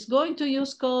is going to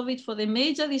use COVID for the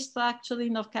major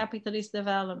restructuring of capitalist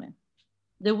development.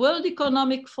 The World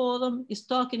Economic Forum is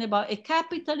talking about a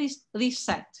capitalist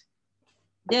reset.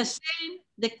 They're saying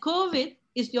that COVID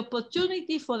is the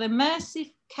opportunity for a massive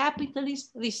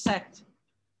capitalist reset,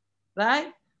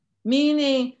 right?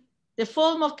 Meaning the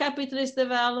form of capitalist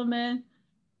development,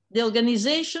 the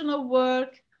organization of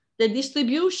work, the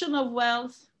distribution of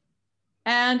wealth.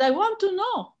 And I want to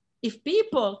know if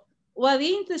people who are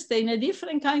interested in a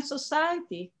different kind of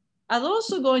society are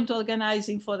also going to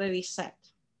organizing for a reset.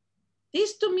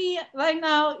 This to me right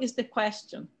now is the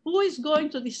question. Who is going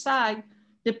to decide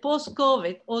the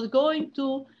post-COVID or going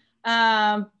to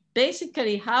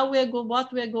basically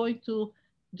what we're going to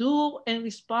do and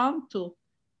respond to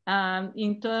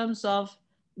in terms of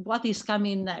what is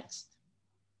coming next?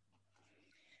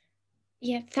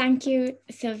 Yeah, thank you,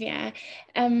 Sylvia.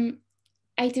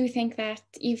 I do think that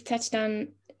you've touched on,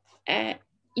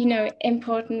 you know,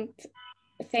 important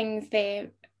things there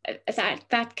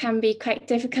that can be quite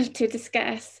difficult to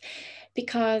discuss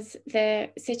because the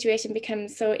situation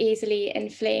becomes so easily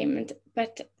inflamed.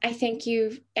 But I think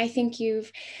you've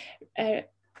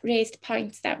raised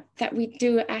points that we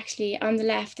do actually, on the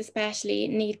left especially,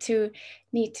 need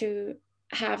to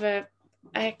have a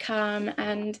a calm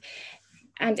and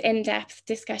in-depth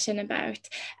discussion about.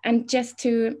 And just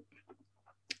to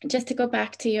go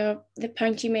back to the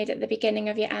point you made at the beginning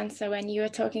of your answer, when you were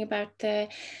talking about the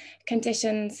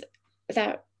conditions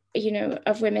that, you know,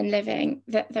 of women living,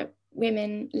 that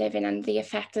women live in and the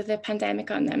effect of the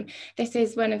pandemic on them. This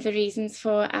is one of the reasons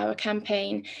for our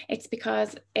campaign. It's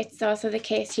because it's also the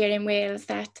case here in Wales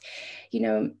that, you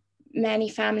know, many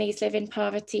families live in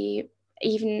poverty.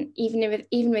 Even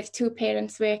with two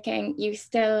parents working, you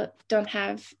still don't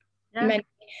have money.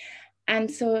 And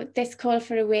so this call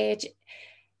for a wage,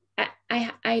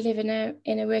 I live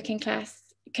in a working class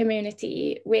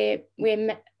community where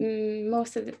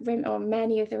most of the women, or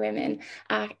many of the women,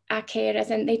 are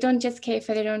carers, and they don't just care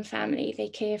for their own family, they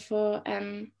care for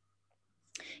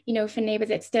you know, for neighbours.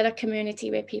 It's still a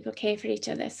community where people care for each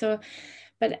other. So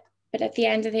but at the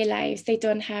end of their lives, they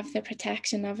don't have the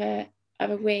protection of a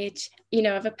wage, you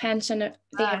know, of a pension.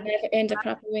 They have never earned a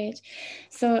proper wage.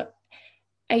 So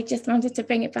I just wanted to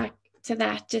bring it back to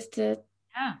that, just to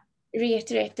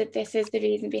reiterate that this is the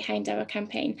reason behind our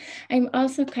campaign. I'm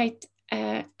also quite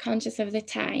conscious of the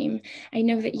time. I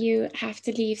know that you have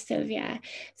to leave, Sylvia,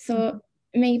 so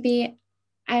maybe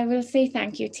I will say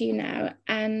thank you to you now,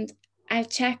 and I'll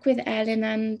check with Ellen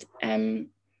and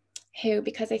Hugh,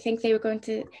 because I think they were going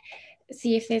to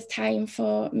see if there's time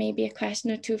for maybe a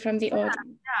question or two from the audience.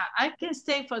 Yeah, I can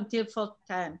stay until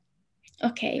 10.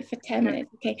 Okay, for 10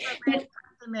 minutes. Okay. 20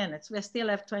 minutes. We still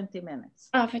have 20 minutes.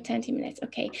 Oh, for 20 minutes.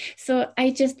 Okay. So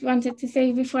I just wanted to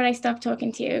say, before I stop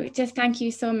talking to you, just thank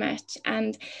you so much.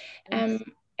 And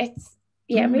it's,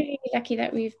 we're really lucky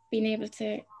that we've been able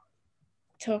to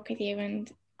talk with you.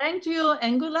 And thank you,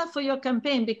 and good luck for your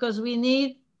campaign, because we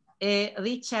need a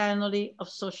rechanneling of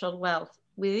social wealth.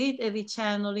 We need a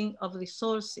rechanneling of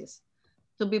resources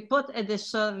to be put at the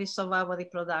service of our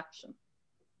reproduction,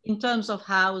 in terms of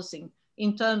housing,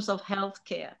 in terms of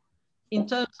healthcare, in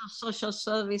terms of social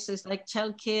services like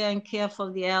childcare and care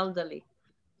for the elderly.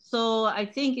 So I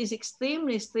think it's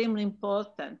extremely, extremely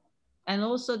important. And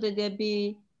also that there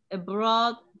be a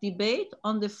broad debate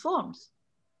on the forms,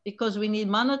 because we need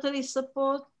monetary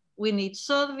support, we need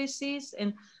services,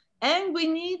 and we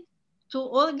need to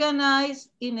organize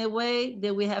in a way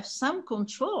that we have some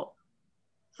control.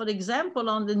 For example,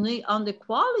 on the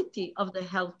quality of the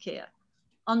healthcare,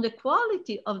 on the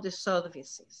quality of the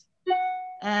services.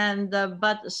 And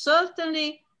but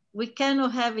certainly we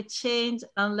cannot have a change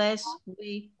unless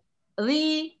we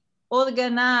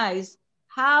reorganize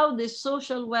how the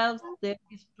social wealth that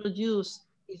is produced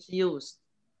is used.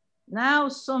 Now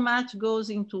so much goes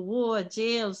into war,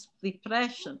 jails,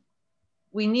 repression.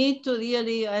 We need to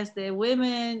really, as the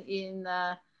women in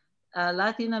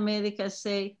Latin America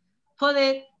say, put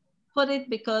it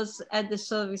because at the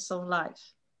service of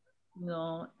life. You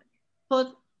know,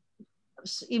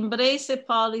 embrace a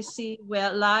policy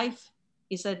where life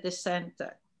is at the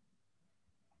center.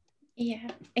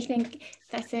 Yeah, I think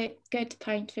that's a good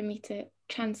point for me to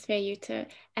transfer you to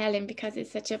Ellen, because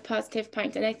it's such a positive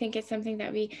point, and I think it's something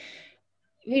that we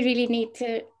really need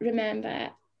to remember.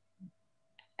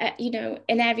 You know,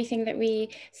 in everything that we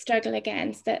struggle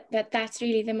against, that's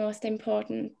really the most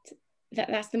important.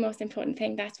 That's the most important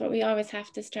thing. That's what we always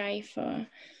have to strive for.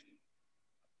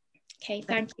 Okay,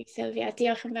 thank you, Sylvia.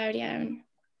 Diolch yn fawr iawn.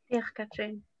 Diolch,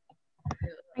 Catrin.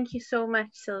 Thank you so much,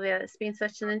 Sylvia. It's been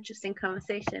such an interesting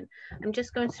conversation. I'm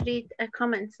just going to read a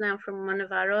comment now from one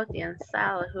of our audience,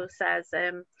 Sal, who says,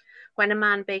 when a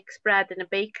man bakes bread in a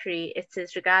bakery, it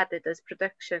is regarded as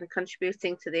production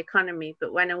contributing to the economy,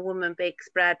 but when a woman bakes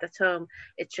bread at home,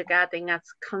 it's regarded as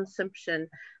consumption,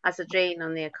 as a drain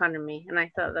on the economy. And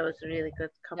I thought that was a really good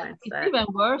comment. It's even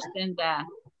worse than that.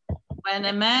 When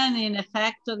a man in a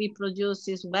factory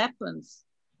produces weapons,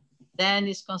 then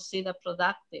it's considered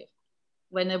productive.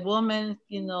 When a woman,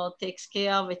 you know, takes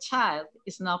care of a child,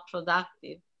 it's not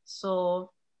productive.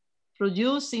 So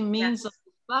producing means of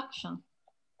destruction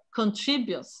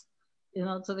contributes, you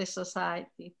know, to the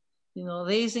society. You know,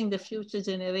 raising the future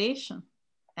generation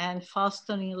and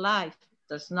fostering life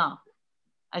does not.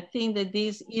 I think that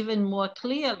this even more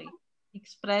clearly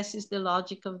expresses the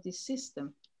logic of this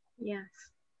system. Yes.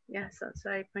 Yes, that's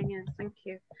very poignant. Thank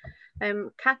you.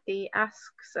 Kathy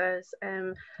asks us,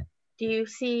 do you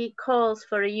see calls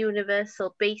for a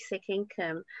universal basic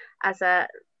income as a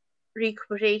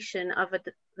recuperation of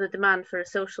the demand for a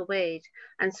social wage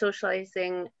and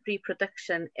socializing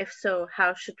reproduction? If so,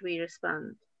 how should we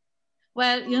respond?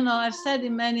 Well, you know, I've said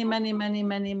it many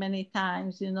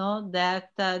times, you know, that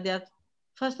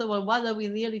first of all, what are we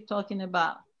really talking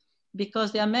about?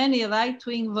 Because there are many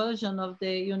right-wing versions of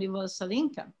the universal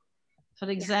income. For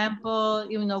example,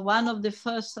 you know, one of the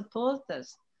first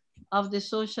supporters of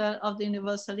the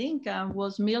universal income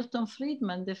was Milton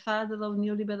Friedman, the father of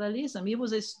neoliberalism. He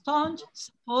was a staunch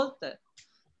supporter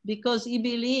because he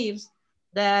believes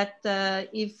that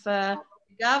if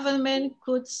government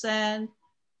could send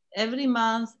every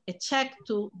month a check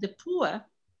to the poor,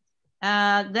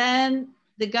 then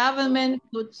the government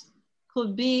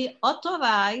could be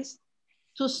authorized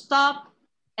to stop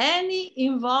any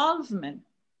involvement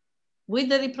with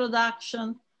the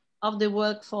reproduction of the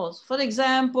workforce. For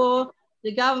example,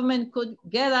 the government could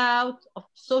get out of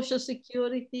Social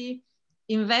Security,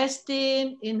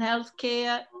 investing in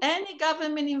healthcare, any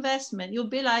government investment. You'll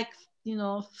be like, you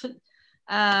know,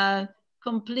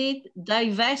 complete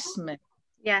divestment.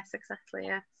 Yes, exactly,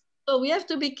 yes. So we have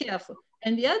to be careful.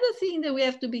 And the other thing that we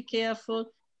have to be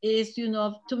careful is, you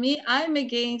know, to me, I'm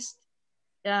against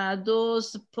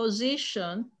those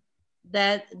positions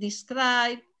that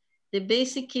describe the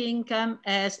basic income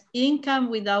as income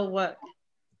without work.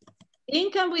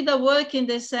 Income without work in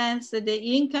the sense that the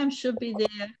income should be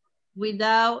there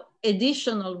without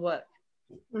additional work.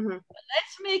 Mm-hmm. But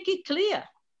let's make it clear.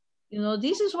 You know,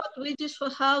 this is what Wages for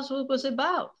Housework was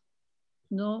about.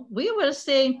 No, we were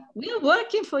saying, we are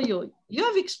working for you. You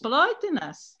have exploited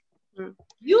us. Mm.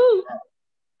 You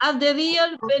are the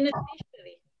real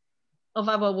beneficiary of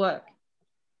our work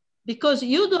because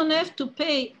you don't have to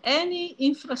pay any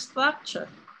infrastructure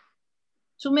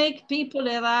to make people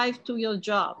arrive to your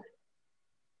job.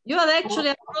 You are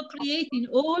actually appropriating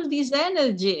all these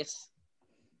energies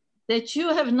that you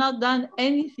have not done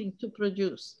anything to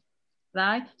produce,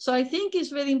 right? So I think it's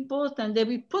very important that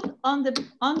we put on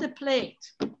the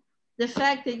plate the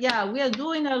fact that, yeah, we are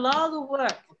doing a lot of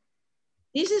work.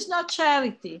 This is not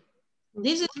charity.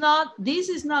 This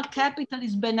is not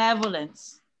capitalist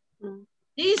benevolence. Mm.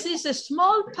 This is a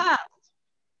small part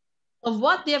of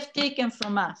what they have taken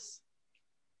from us.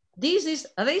 This is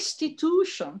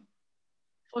restitution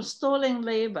for stolen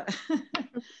labor.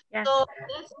 Yes. So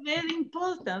that's very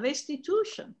important,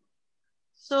 restitution.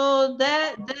 So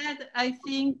that I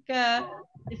think the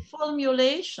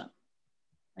formulation,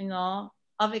 you know,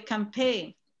 of a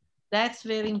campaign, that's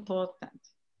very important.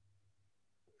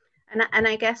 And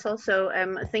I guess also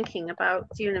thinking about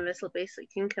universal basic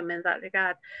income in that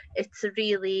regard, it's a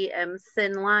really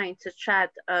thin line to tread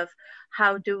of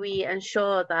how do we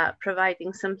ensure that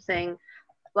providing something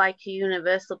like a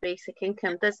universal basic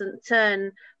income doesn't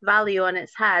turn value on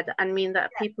its head and mean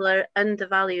that people are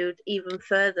undervalued even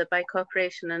further by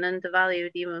corporation and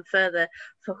undervalued even further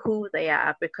for who they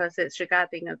are because it's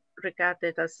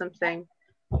regarded as something.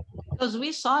 Because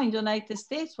we saw in the United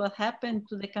States what happened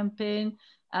to the campaign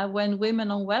when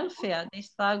women on welfare, they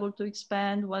struggled to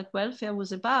expand what welfare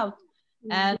was about.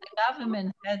 Mm-hmm. And the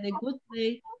government had a good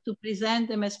way to present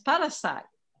them as parasites.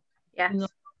 Yes. You know,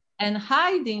 and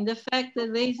hiding the fact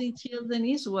that raising children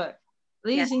is work.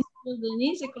 Raising children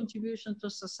is a contribution to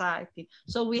society.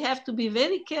 So we have to be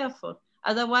very careful.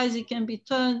 Otherwise, it can be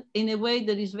turned in a way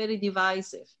that is very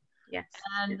divisive. Yes.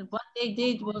 And what they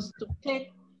did was to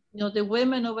pick, you know, the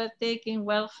women who were taking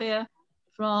welfare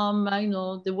from, you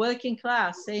know, the working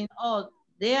class, saying, oh,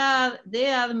 they are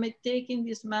taking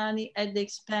this money at the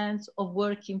expense of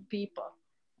working people.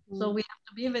 Mm. So we have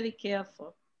to be very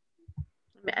careful.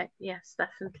 Yes,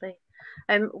 definitely.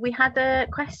 We had a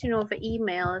question over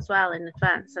email as well in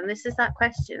advance, and this is that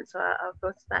question, so I'll go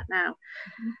to that now.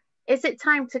 Mm-hmm. Is it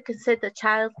time to consider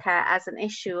childcare as an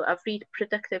issue of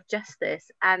reproductive justice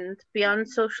and beyond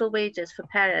social wages for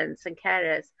parents and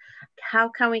carers? How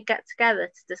can we get together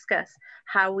to discuss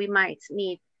how we might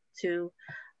need to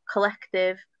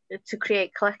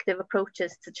create collective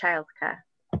approaches to childcare?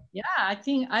 Yeah,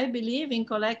 I believe in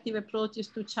collective approaches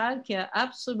to childcare.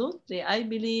 Absolutely. I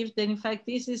believe that in fact,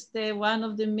 this is one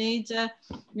of the major,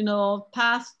 you know,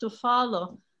 paths to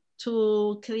follow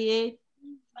to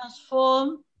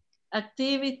transform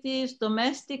activities,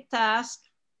 domestic tasks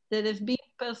that have been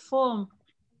performed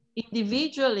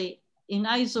individually in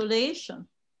isolation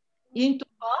into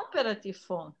cooperative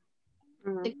form.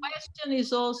 Mm-hmm. The question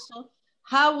is also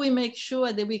how we make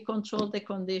sure that we control the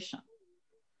condition,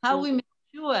 how we make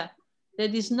sure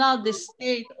that it's not the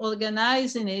state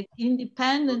organizing it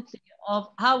independently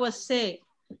of our say.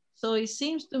 So it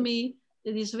seems to me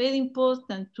that it's very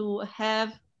important to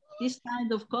have this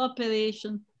kind of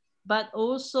cooperation, but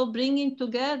also bringing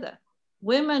together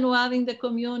women who are in the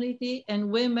community and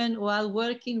women who are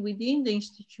working within the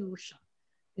institution.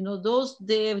 You know,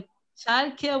 the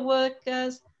childcare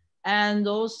workers and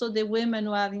also the women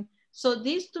who are in. So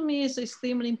this to me is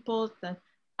extremely important.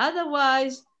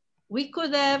 Otherwise, we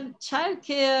could have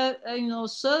childcare, you know,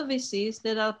 services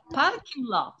that are parking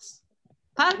lots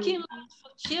for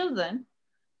children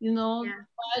you know,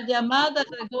 while their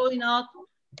mothers are going out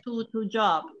to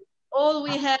job. Or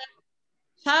we have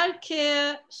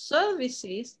childcare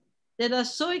services that are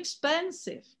so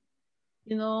expensive,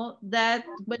 you know, that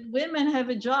when women have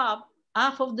a job,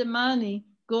 half of the money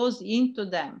goes into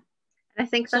them. I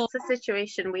think that's the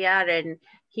situation we are in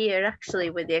here, actually,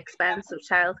 with the expense of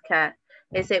childcare.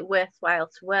 Is it worthwhile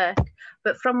to work?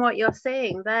 But from what you're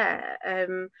saying there,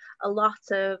 a lot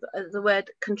of the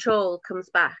word control comes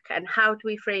back. And how do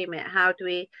we frame it? How do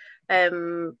we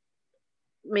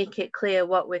make it clear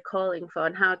what we're calling for?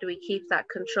 And how do we keep that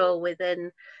control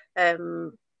within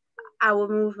our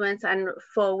movement and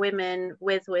for women,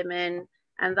 with women,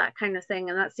 and that kind of thing?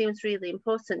 And that seems really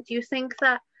important. Do you think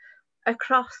that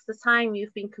across the time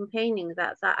you've been campaigning,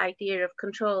 that idea of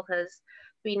control has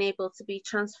been able to be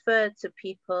transferred to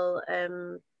people,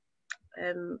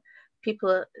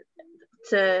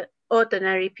 to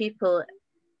ordinary people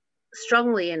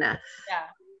strongly enough? Yeah,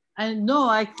 and no,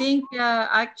 I think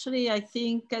actually, I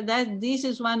think that this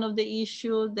is one of the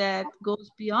issues that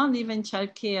goes beyond even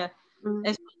childcare,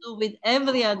 has to do with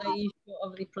every other issue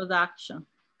of reproduction.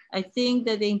 I think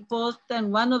that the important,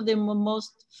 one of the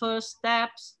most first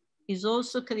steps is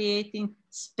also creating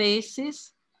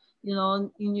spaces. You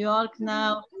know, in New York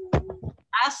now,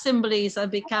 assemblies are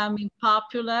becoming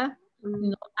popular,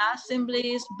 you know,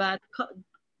 assemblies, but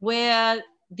where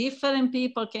different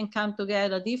people can come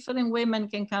together, different women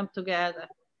can come together.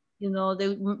 You know,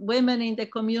 the women in the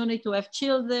community who have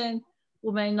children,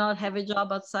 who may not have a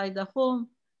job outside the home,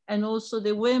 and also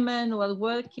the women who are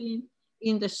working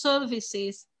in the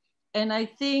services. And I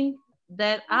think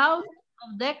that out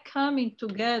of that coming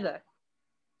together,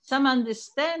 some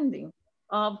understanding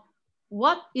of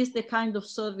what is the kind of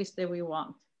service that we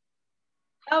want.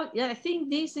 I think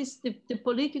this is the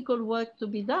political work to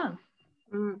be done.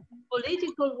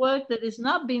 Political work that is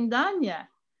not being done yet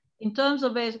in terms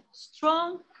of a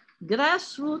strong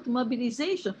grassroots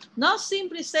mobilization, not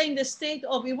simply saying the state,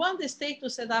 oh, we want the state to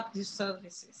set up these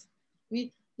services.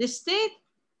 The state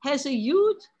has a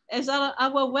huge, as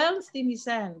our wealth in its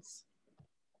hands.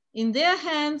 In their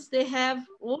hands, they have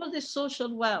all the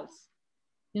social wealth.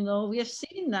 You know, we have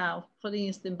seen now, for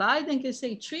instance, Biden can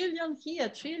say trillion here,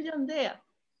 trillion there,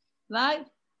 right?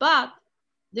 But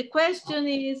the question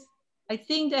is, I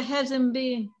think there hasn't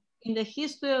been in the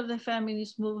history of the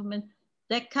feminist movement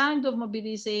that kind of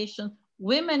mobilization,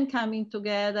 women coming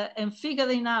together and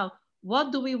figuring out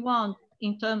what do we want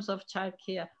in terms of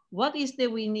childcare? What is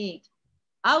that we need?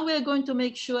 How we're going to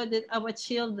make sure that our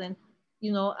children,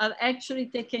 you know, are actually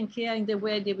taken care in the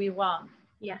way that we want.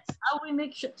 Yes. How we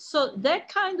make sure. So that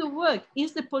kind of work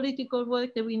is the political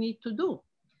work that we need to do.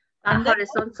 And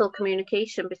horizontal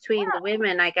communication between the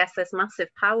women, I guess there's massive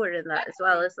power in that as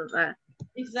well, isn't there?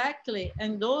 Exactly.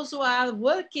 And those who are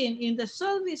working in the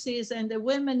services and the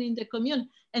women in the community.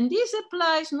 And this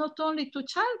applies not only to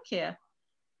childcare,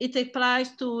 it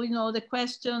applies to, you know, the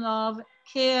question of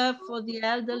care for the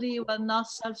elderly who are not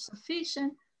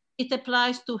self-sufficient. It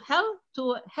applies to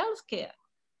healthcare.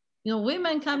 You know,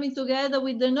 women coming together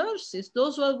with the nurses,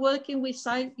 those who are working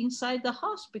inside the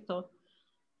hospital.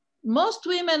 Most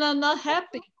women are not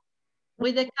happy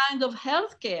with the kind of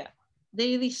healthcare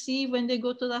they receive when they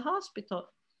go to the hospital.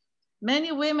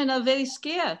 Many women are very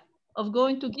scared of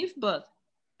going to give birth,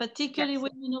 particularly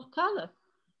women of color,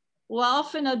 who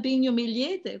often are being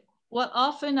humiliated, who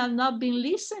often are not being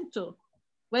listened to.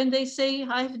 When they say,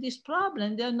 I have this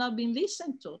problem, they're not being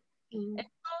listened to. And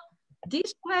so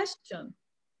this question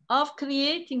of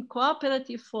creating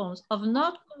cooperative forms, of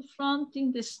not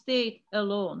confronting the state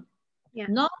alone,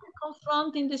 not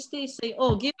confronting the state, say,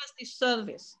 oh, give us this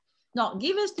service. No,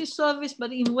 give us this service,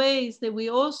 but in ways that we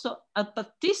also are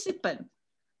participant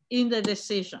in the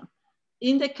decision,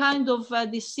 in the kind of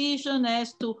decision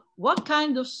as to what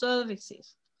kind of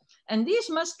services. And this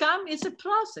must come, it's a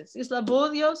process, it's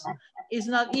laborious, it's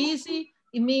not easy.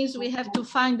 It means we have to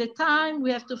find the time,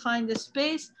 we have to find the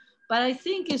space, but I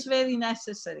think it's very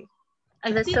necessary.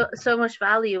 And there's so much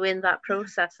value in that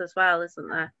process as well, isn't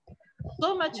there?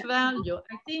 So much value.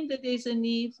 I think that there's a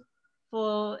need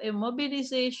for a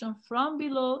mobilization from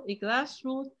below, a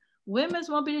grassroots, women's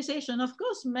mobilization, of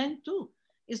course, men too.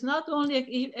 It's not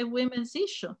only a women's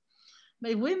issue,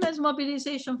 but women's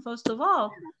mobilization, first of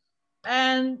all,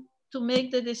 and to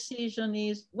make the decision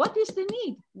is, what is the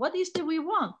need? What is the we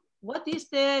want? What is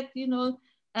that, you know,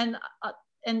 and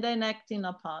then acting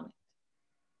upon it.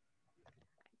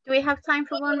 Do we have time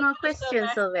for one more question,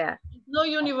 Sylvia? No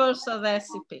universal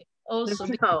recipe. Also,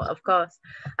 no, of course.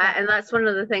 And that's one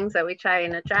of the things that we try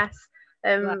and address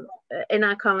in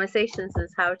our conversations,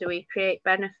 is how do we create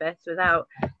benefits without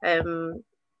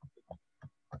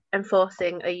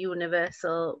enforcing a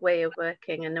universal way of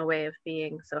working and a way of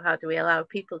being. So how do we allow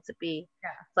people to be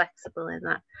flexible in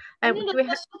that? And, you know, there's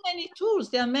so many tools.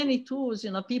 There are many tools,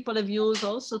 you know, people have used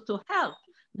also to help.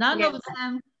 None of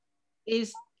them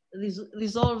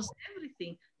resolves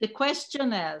everything. The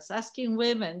questionnaires, asking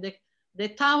women, the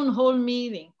town hall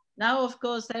meeting. Now, of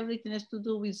course, everything has to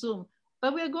do with Zoom.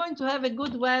 But we're going to have a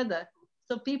good weather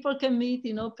so people can meet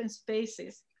in open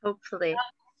spaces. Hopefully.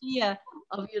 Fear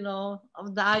of, you know,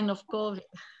 of dying of COVID.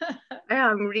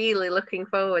 I'm really looking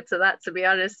forward to that, to be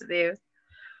honest with you.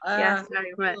 Yes,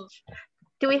 very much.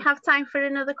 Do we have time for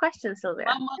another question, Sylvia?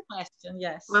 One more question,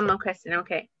 yes. One more question,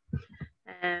 okay.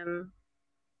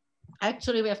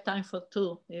 Actually, we have time for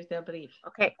two, if they're brief.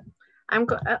 Okay.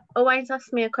 Owain's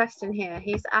asked me a question here.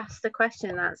 He's asked a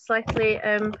question that slightly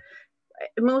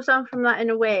moves on from that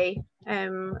in a way,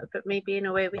 but maybe in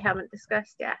a way we haven't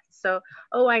discussed yet. So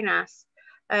Owain asks,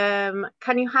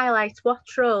 can you highlight what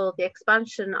role the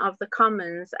expansion of the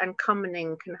commons and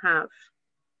commoning can have?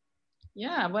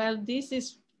 Yeah, well, this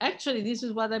is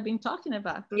what I've been talking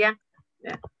about. Yeah.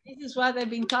 This is what I've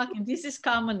been talking. This is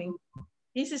commoning.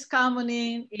 This is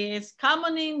commoning.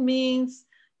 Commoning means,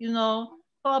 you know,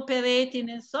 cooperating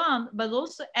and so on, but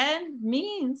also and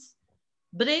means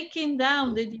breaking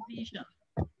down the division.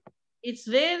 It's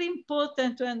very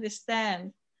important to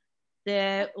understand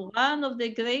that one of the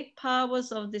great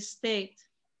powers of the state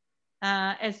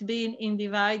has been in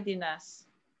dividing us.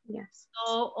 Yes.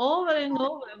 So over and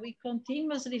over, we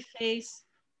continuously face,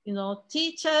 you know,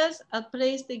 teachers are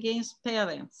placed against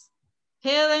parents.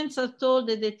 Parents are told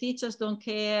that the teachers don't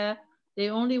care, they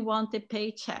only want a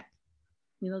paycheck.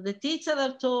 You know, the teachers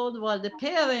are told, well, the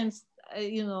parents,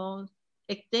 you know,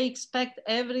 they expect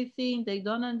everything, they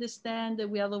don't understand that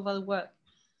we are overworked.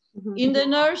 Mm-hmm. In the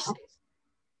nurses,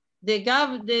 the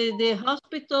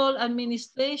hospital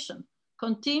administration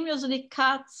continuously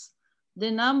cuts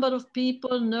the number of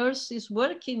people, nurses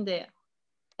working there.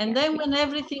 And then when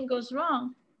everything goes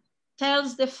wrong,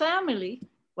 tells the family,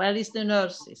 well, it's the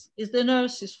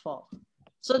nurses' fault.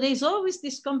 So there's always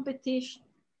this competition,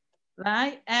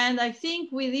 right? And I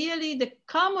think the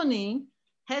commoning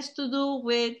has to do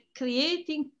with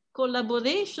creating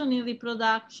collaboration in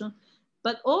reproduction,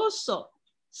 but also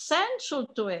central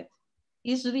to it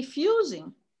is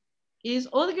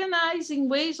organizing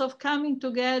ways of coming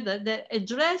together that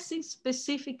addressing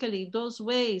specifically those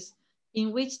ways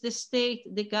in which the state,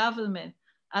 the government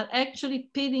are actually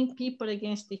pitting people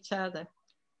against each other.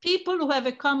 People who have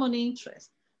a common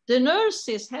interest. The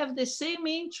nurses have the same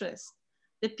interest,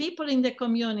 the people in the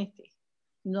community,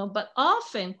 you know, but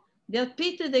often they're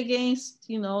pitted against,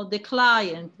 you know, the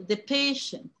client, the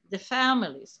patient, the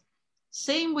families.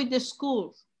 Same with the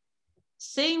schools,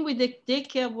 same with the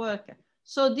daycare worker.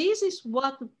 So this is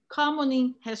what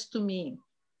commoning has to mean.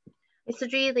 It's a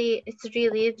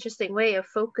really interesting way of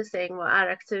focusing what our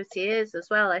activity is as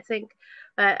well. I think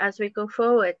as we go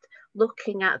forward,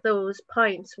 looking at those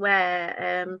points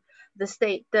where the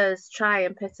state does try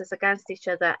and pit us against each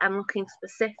other and looking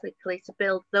specifically to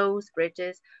build those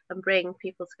bridges and bring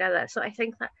people together. So I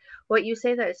think that what you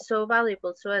say that is so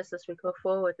valuable to us as we go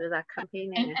forward with our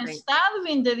campaigning. And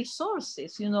starving the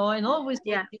resources, you know, and always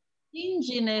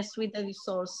stinginess with the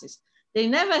resources. They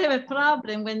never have a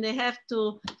problem when they have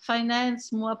to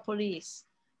finance more police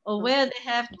or where they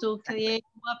have to create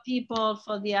more people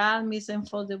for the armies and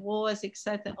for the wars,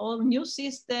 etc. All new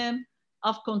system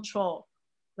of control,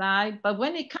 right? But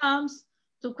when it comes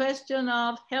to question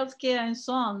of healthcare and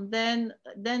so on, then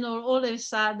all of a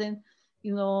sudden,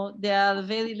 you know, they are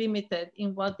very limited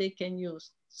in what they can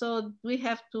use. So we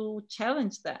have to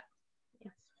challenge that.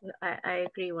 Yes, I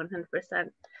agree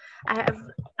 100%.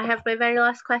 I have my very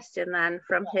last question then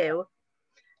from Hugh,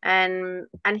 and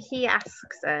he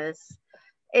asks us,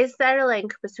 is there a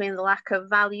link between the lack of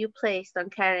value placed on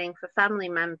caring for family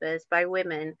members by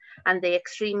women and the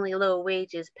extremely low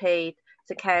wages paid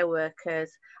to care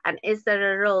workers? And is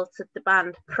there a role to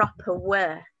demand proper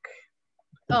work?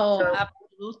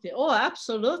 Absolutely. Oh,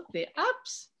 absolutely.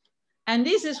 And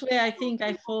this is where I think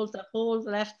I fault the whole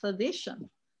left tradition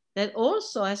that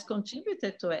also has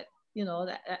contributed to it. You know,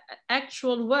 the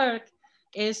actual work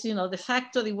is, you know, the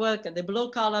factory worker, the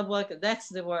blue collar worker, that's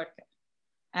the worker.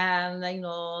 And, you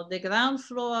know, the ground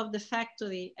floor of the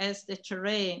factory as the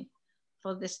terrain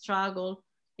for the struggle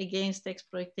against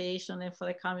exploitation and for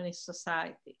a communist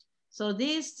society. So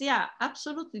this, yeah,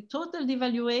 absolutely, total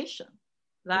devaluation,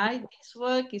 right? This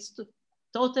work is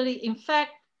totally, in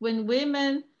fact, when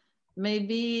women,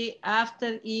 maybe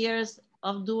after years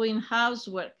of doing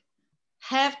housework,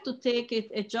 have to take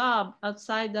a job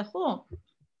outside the home,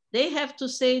 they have to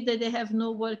say that they have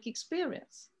no work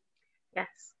experience.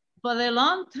 Yes. for a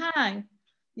long time,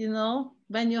 you know,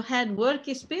 when you had work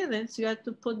experience, you had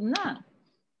to put none.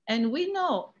 And we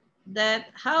know that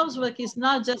housework is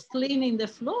not just cleaning the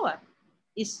floor.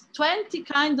 It's 20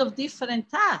 kinds of different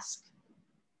tasks.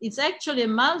 It's actually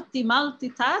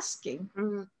multitasking,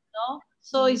 you know?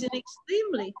 So it's an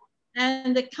extremely,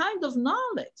 and the kind of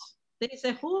knowledge, there is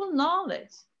a whole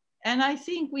knowledge. And I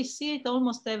think we see it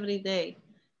almost every day.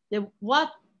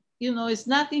 What, you know, is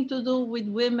nothing to do with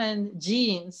women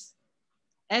genes,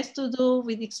 has to do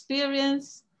with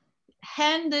experience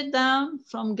handed down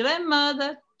from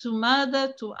grandmother to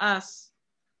mother to us.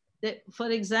 That,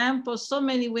 for example, so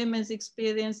many women's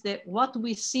experience that what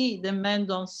we see, the men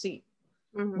don't see.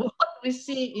 What we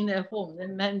see in a home, the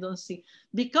men don't see.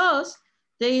 Because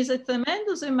there is a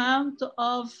tremendous amount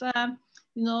of,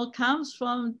 you know, comes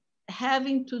from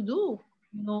having to do,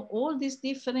 you know, all these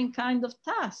different kind of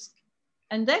tasks.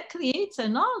 And that creates a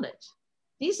knowledge.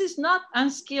 This is not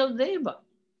unskilled labor.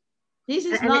 This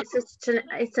is not.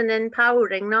 It's an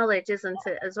empowering knowledge, isn't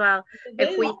it, as well?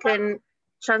 If we can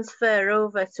transfer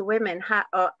over to women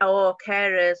or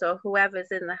carers or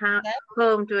whoever's in the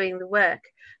home doing the work,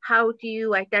 how do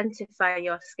you identify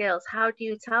your skills? How do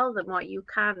you tell them what you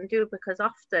can do? Because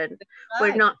often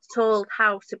we're not told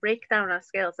how to break down our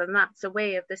skills, and that's a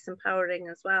way of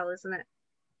disempowering as well, isn't it?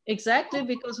 Exactly,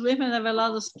 because women have a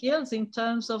lot of skills in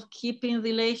terms of keeping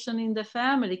relation in the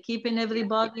family, keeping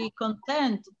everybody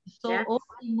content. So all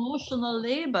the emotional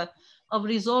labor of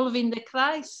resolving the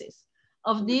crisis,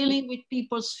 of dealing with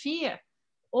people's fear,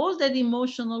 all that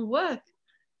emotional work,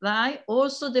 right?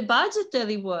 Also the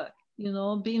budgetary work, you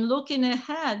know, being looking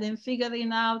ahead and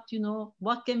figuring out, you know,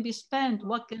 what can be spent,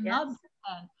 what cannot be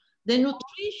spent. The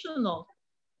nutritional,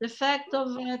 the fact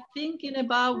of thinking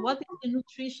about what is the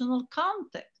nutritional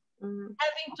content,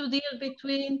 having to deal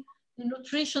between the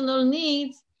nutritional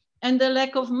needs and the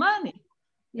lack of money,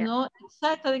 you know,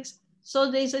 etc.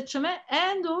 So there's a tremendous,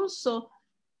 and also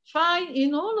try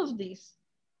in all of this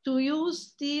to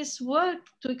use this work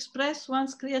to express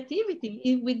one's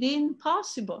creativity within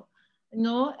possible, you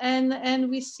know, and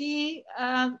we see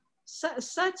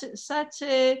such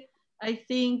a, I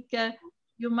think,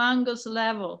 humongous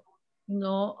level, you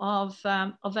know,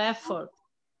 of effort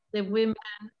that women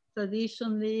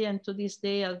traditionally and to this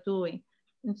day are doing.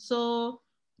 And so,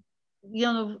 you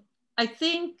know, I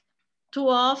think too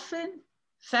often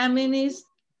feminists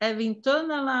have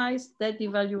internalized that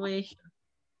evaluation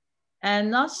and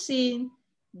not seen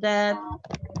that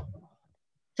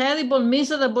terrible,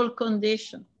 miserable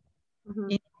condition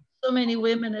in so many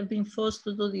women have been forced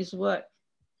to do this work,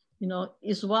 you know,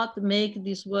 is what makes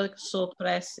this work so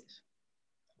oppressive.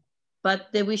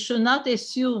 But that we should not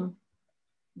assume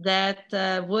that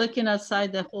working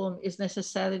outside the home is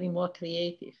necessarily more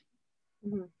creative.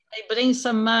 They bring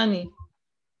some money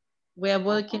where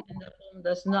working in the home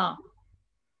does not.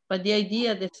 But the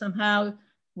idea that somehow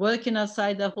working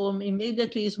outside the home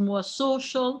immediately is more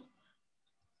social.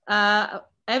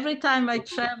 Every time I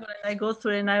travel and I go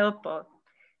through an airport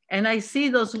and I see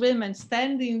those women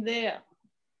standing there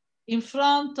in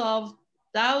front of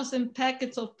 1,000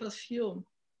 packets of perfume,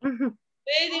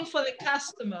 waiting for the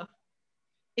customer,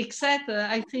 etc.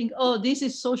 I think, oh, this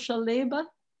is social labor.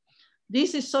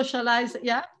 This is socialized,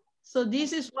 yeah. So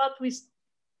this is what we,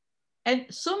 and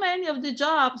so many of the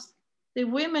jobs the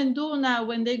women do now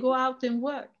when they go out and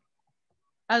work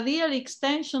are really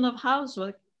extension of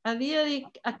housework, are really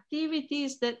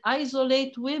activities that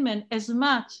isolate women as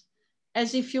much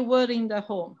as if you were in the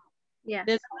home. Yeah.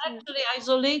 They're actually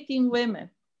isolating women,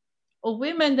 or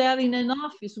women that are in an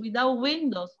office without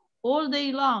windows all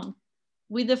day long,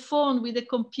 with a phone, with a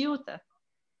computer.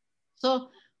 So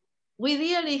we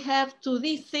really have to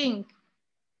rethink,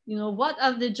 you know, what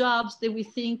are the jobs that we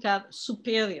think are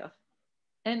superior,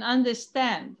 and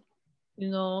understand, you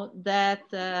know, that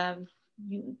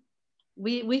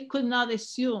we could not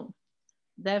assume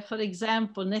that, for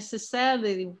example,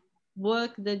 necessarily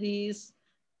work that is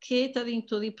catering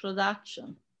to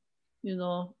reproduction, you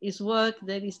know, is work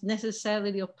that is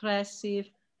necessarily oppressive,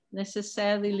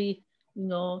 necessarily, you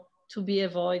know, to be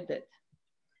avoided.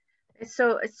 It's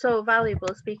so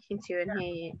valuable speaking to you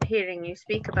and hearing you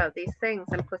speak about these things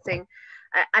and putting,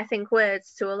 I think,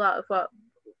 words to a lot of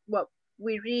what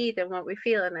we read and what we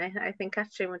feel. And I think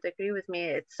Catherine would agree with me.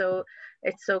 It's so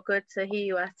good to hear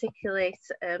you articulate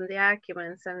the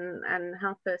arguments and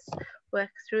help us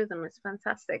work through them. It's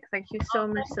fantastic. Thank you so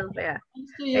much, Sylvia.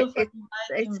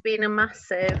 It's been a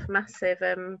massive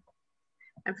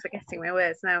I'm forgetting my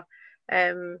words now.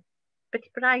 But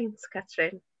Brian's,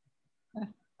 Catherine.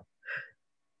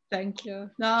 Thank you.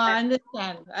 No, I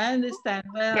understand.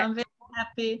 Well, yeah. I'm very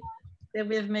happy that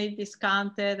we've made this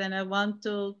content, and I want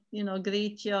to,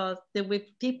 greet you, the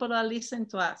people who listen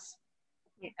to us.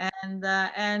 Yeah.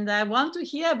 And I want to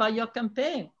hear about your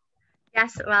campaign.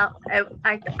 Yes, well,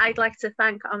 I'd like to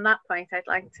thank, on that point, I'd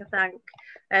like to thank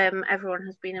everyone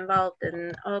who's been involved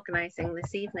in organising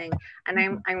this evening.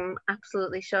 And I'm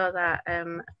absolutely sure that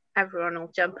everyone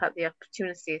will jump at the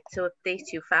opportunity to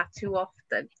update you far too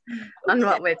often on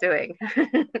what we're doing.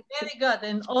 Very good,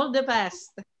 and all the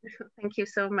best. Thank you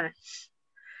so much.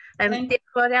 Diolch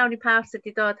fawr iawn I pawb sydd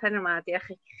wedi dod heno yma. Diolch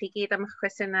i chi gyd am eich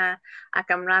cwestiynau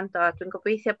ac am wrando. Dwi'n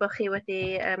gobeithio bod chi wedi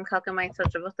cael gymaint o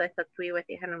drafodaeth a dwi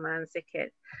wedi heno yma yn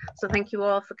sicr. So thank you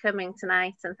all for coming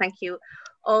tonight, and thank you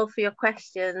all for your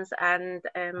questions and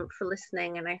for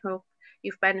listening, and I hope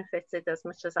you've benefited as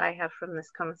much as I have from this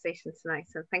conversation tonight.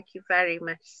 And thank you very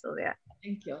much, Sylvia.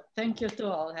 Thank you. Thank you to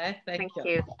all. Thank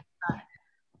you. Bye.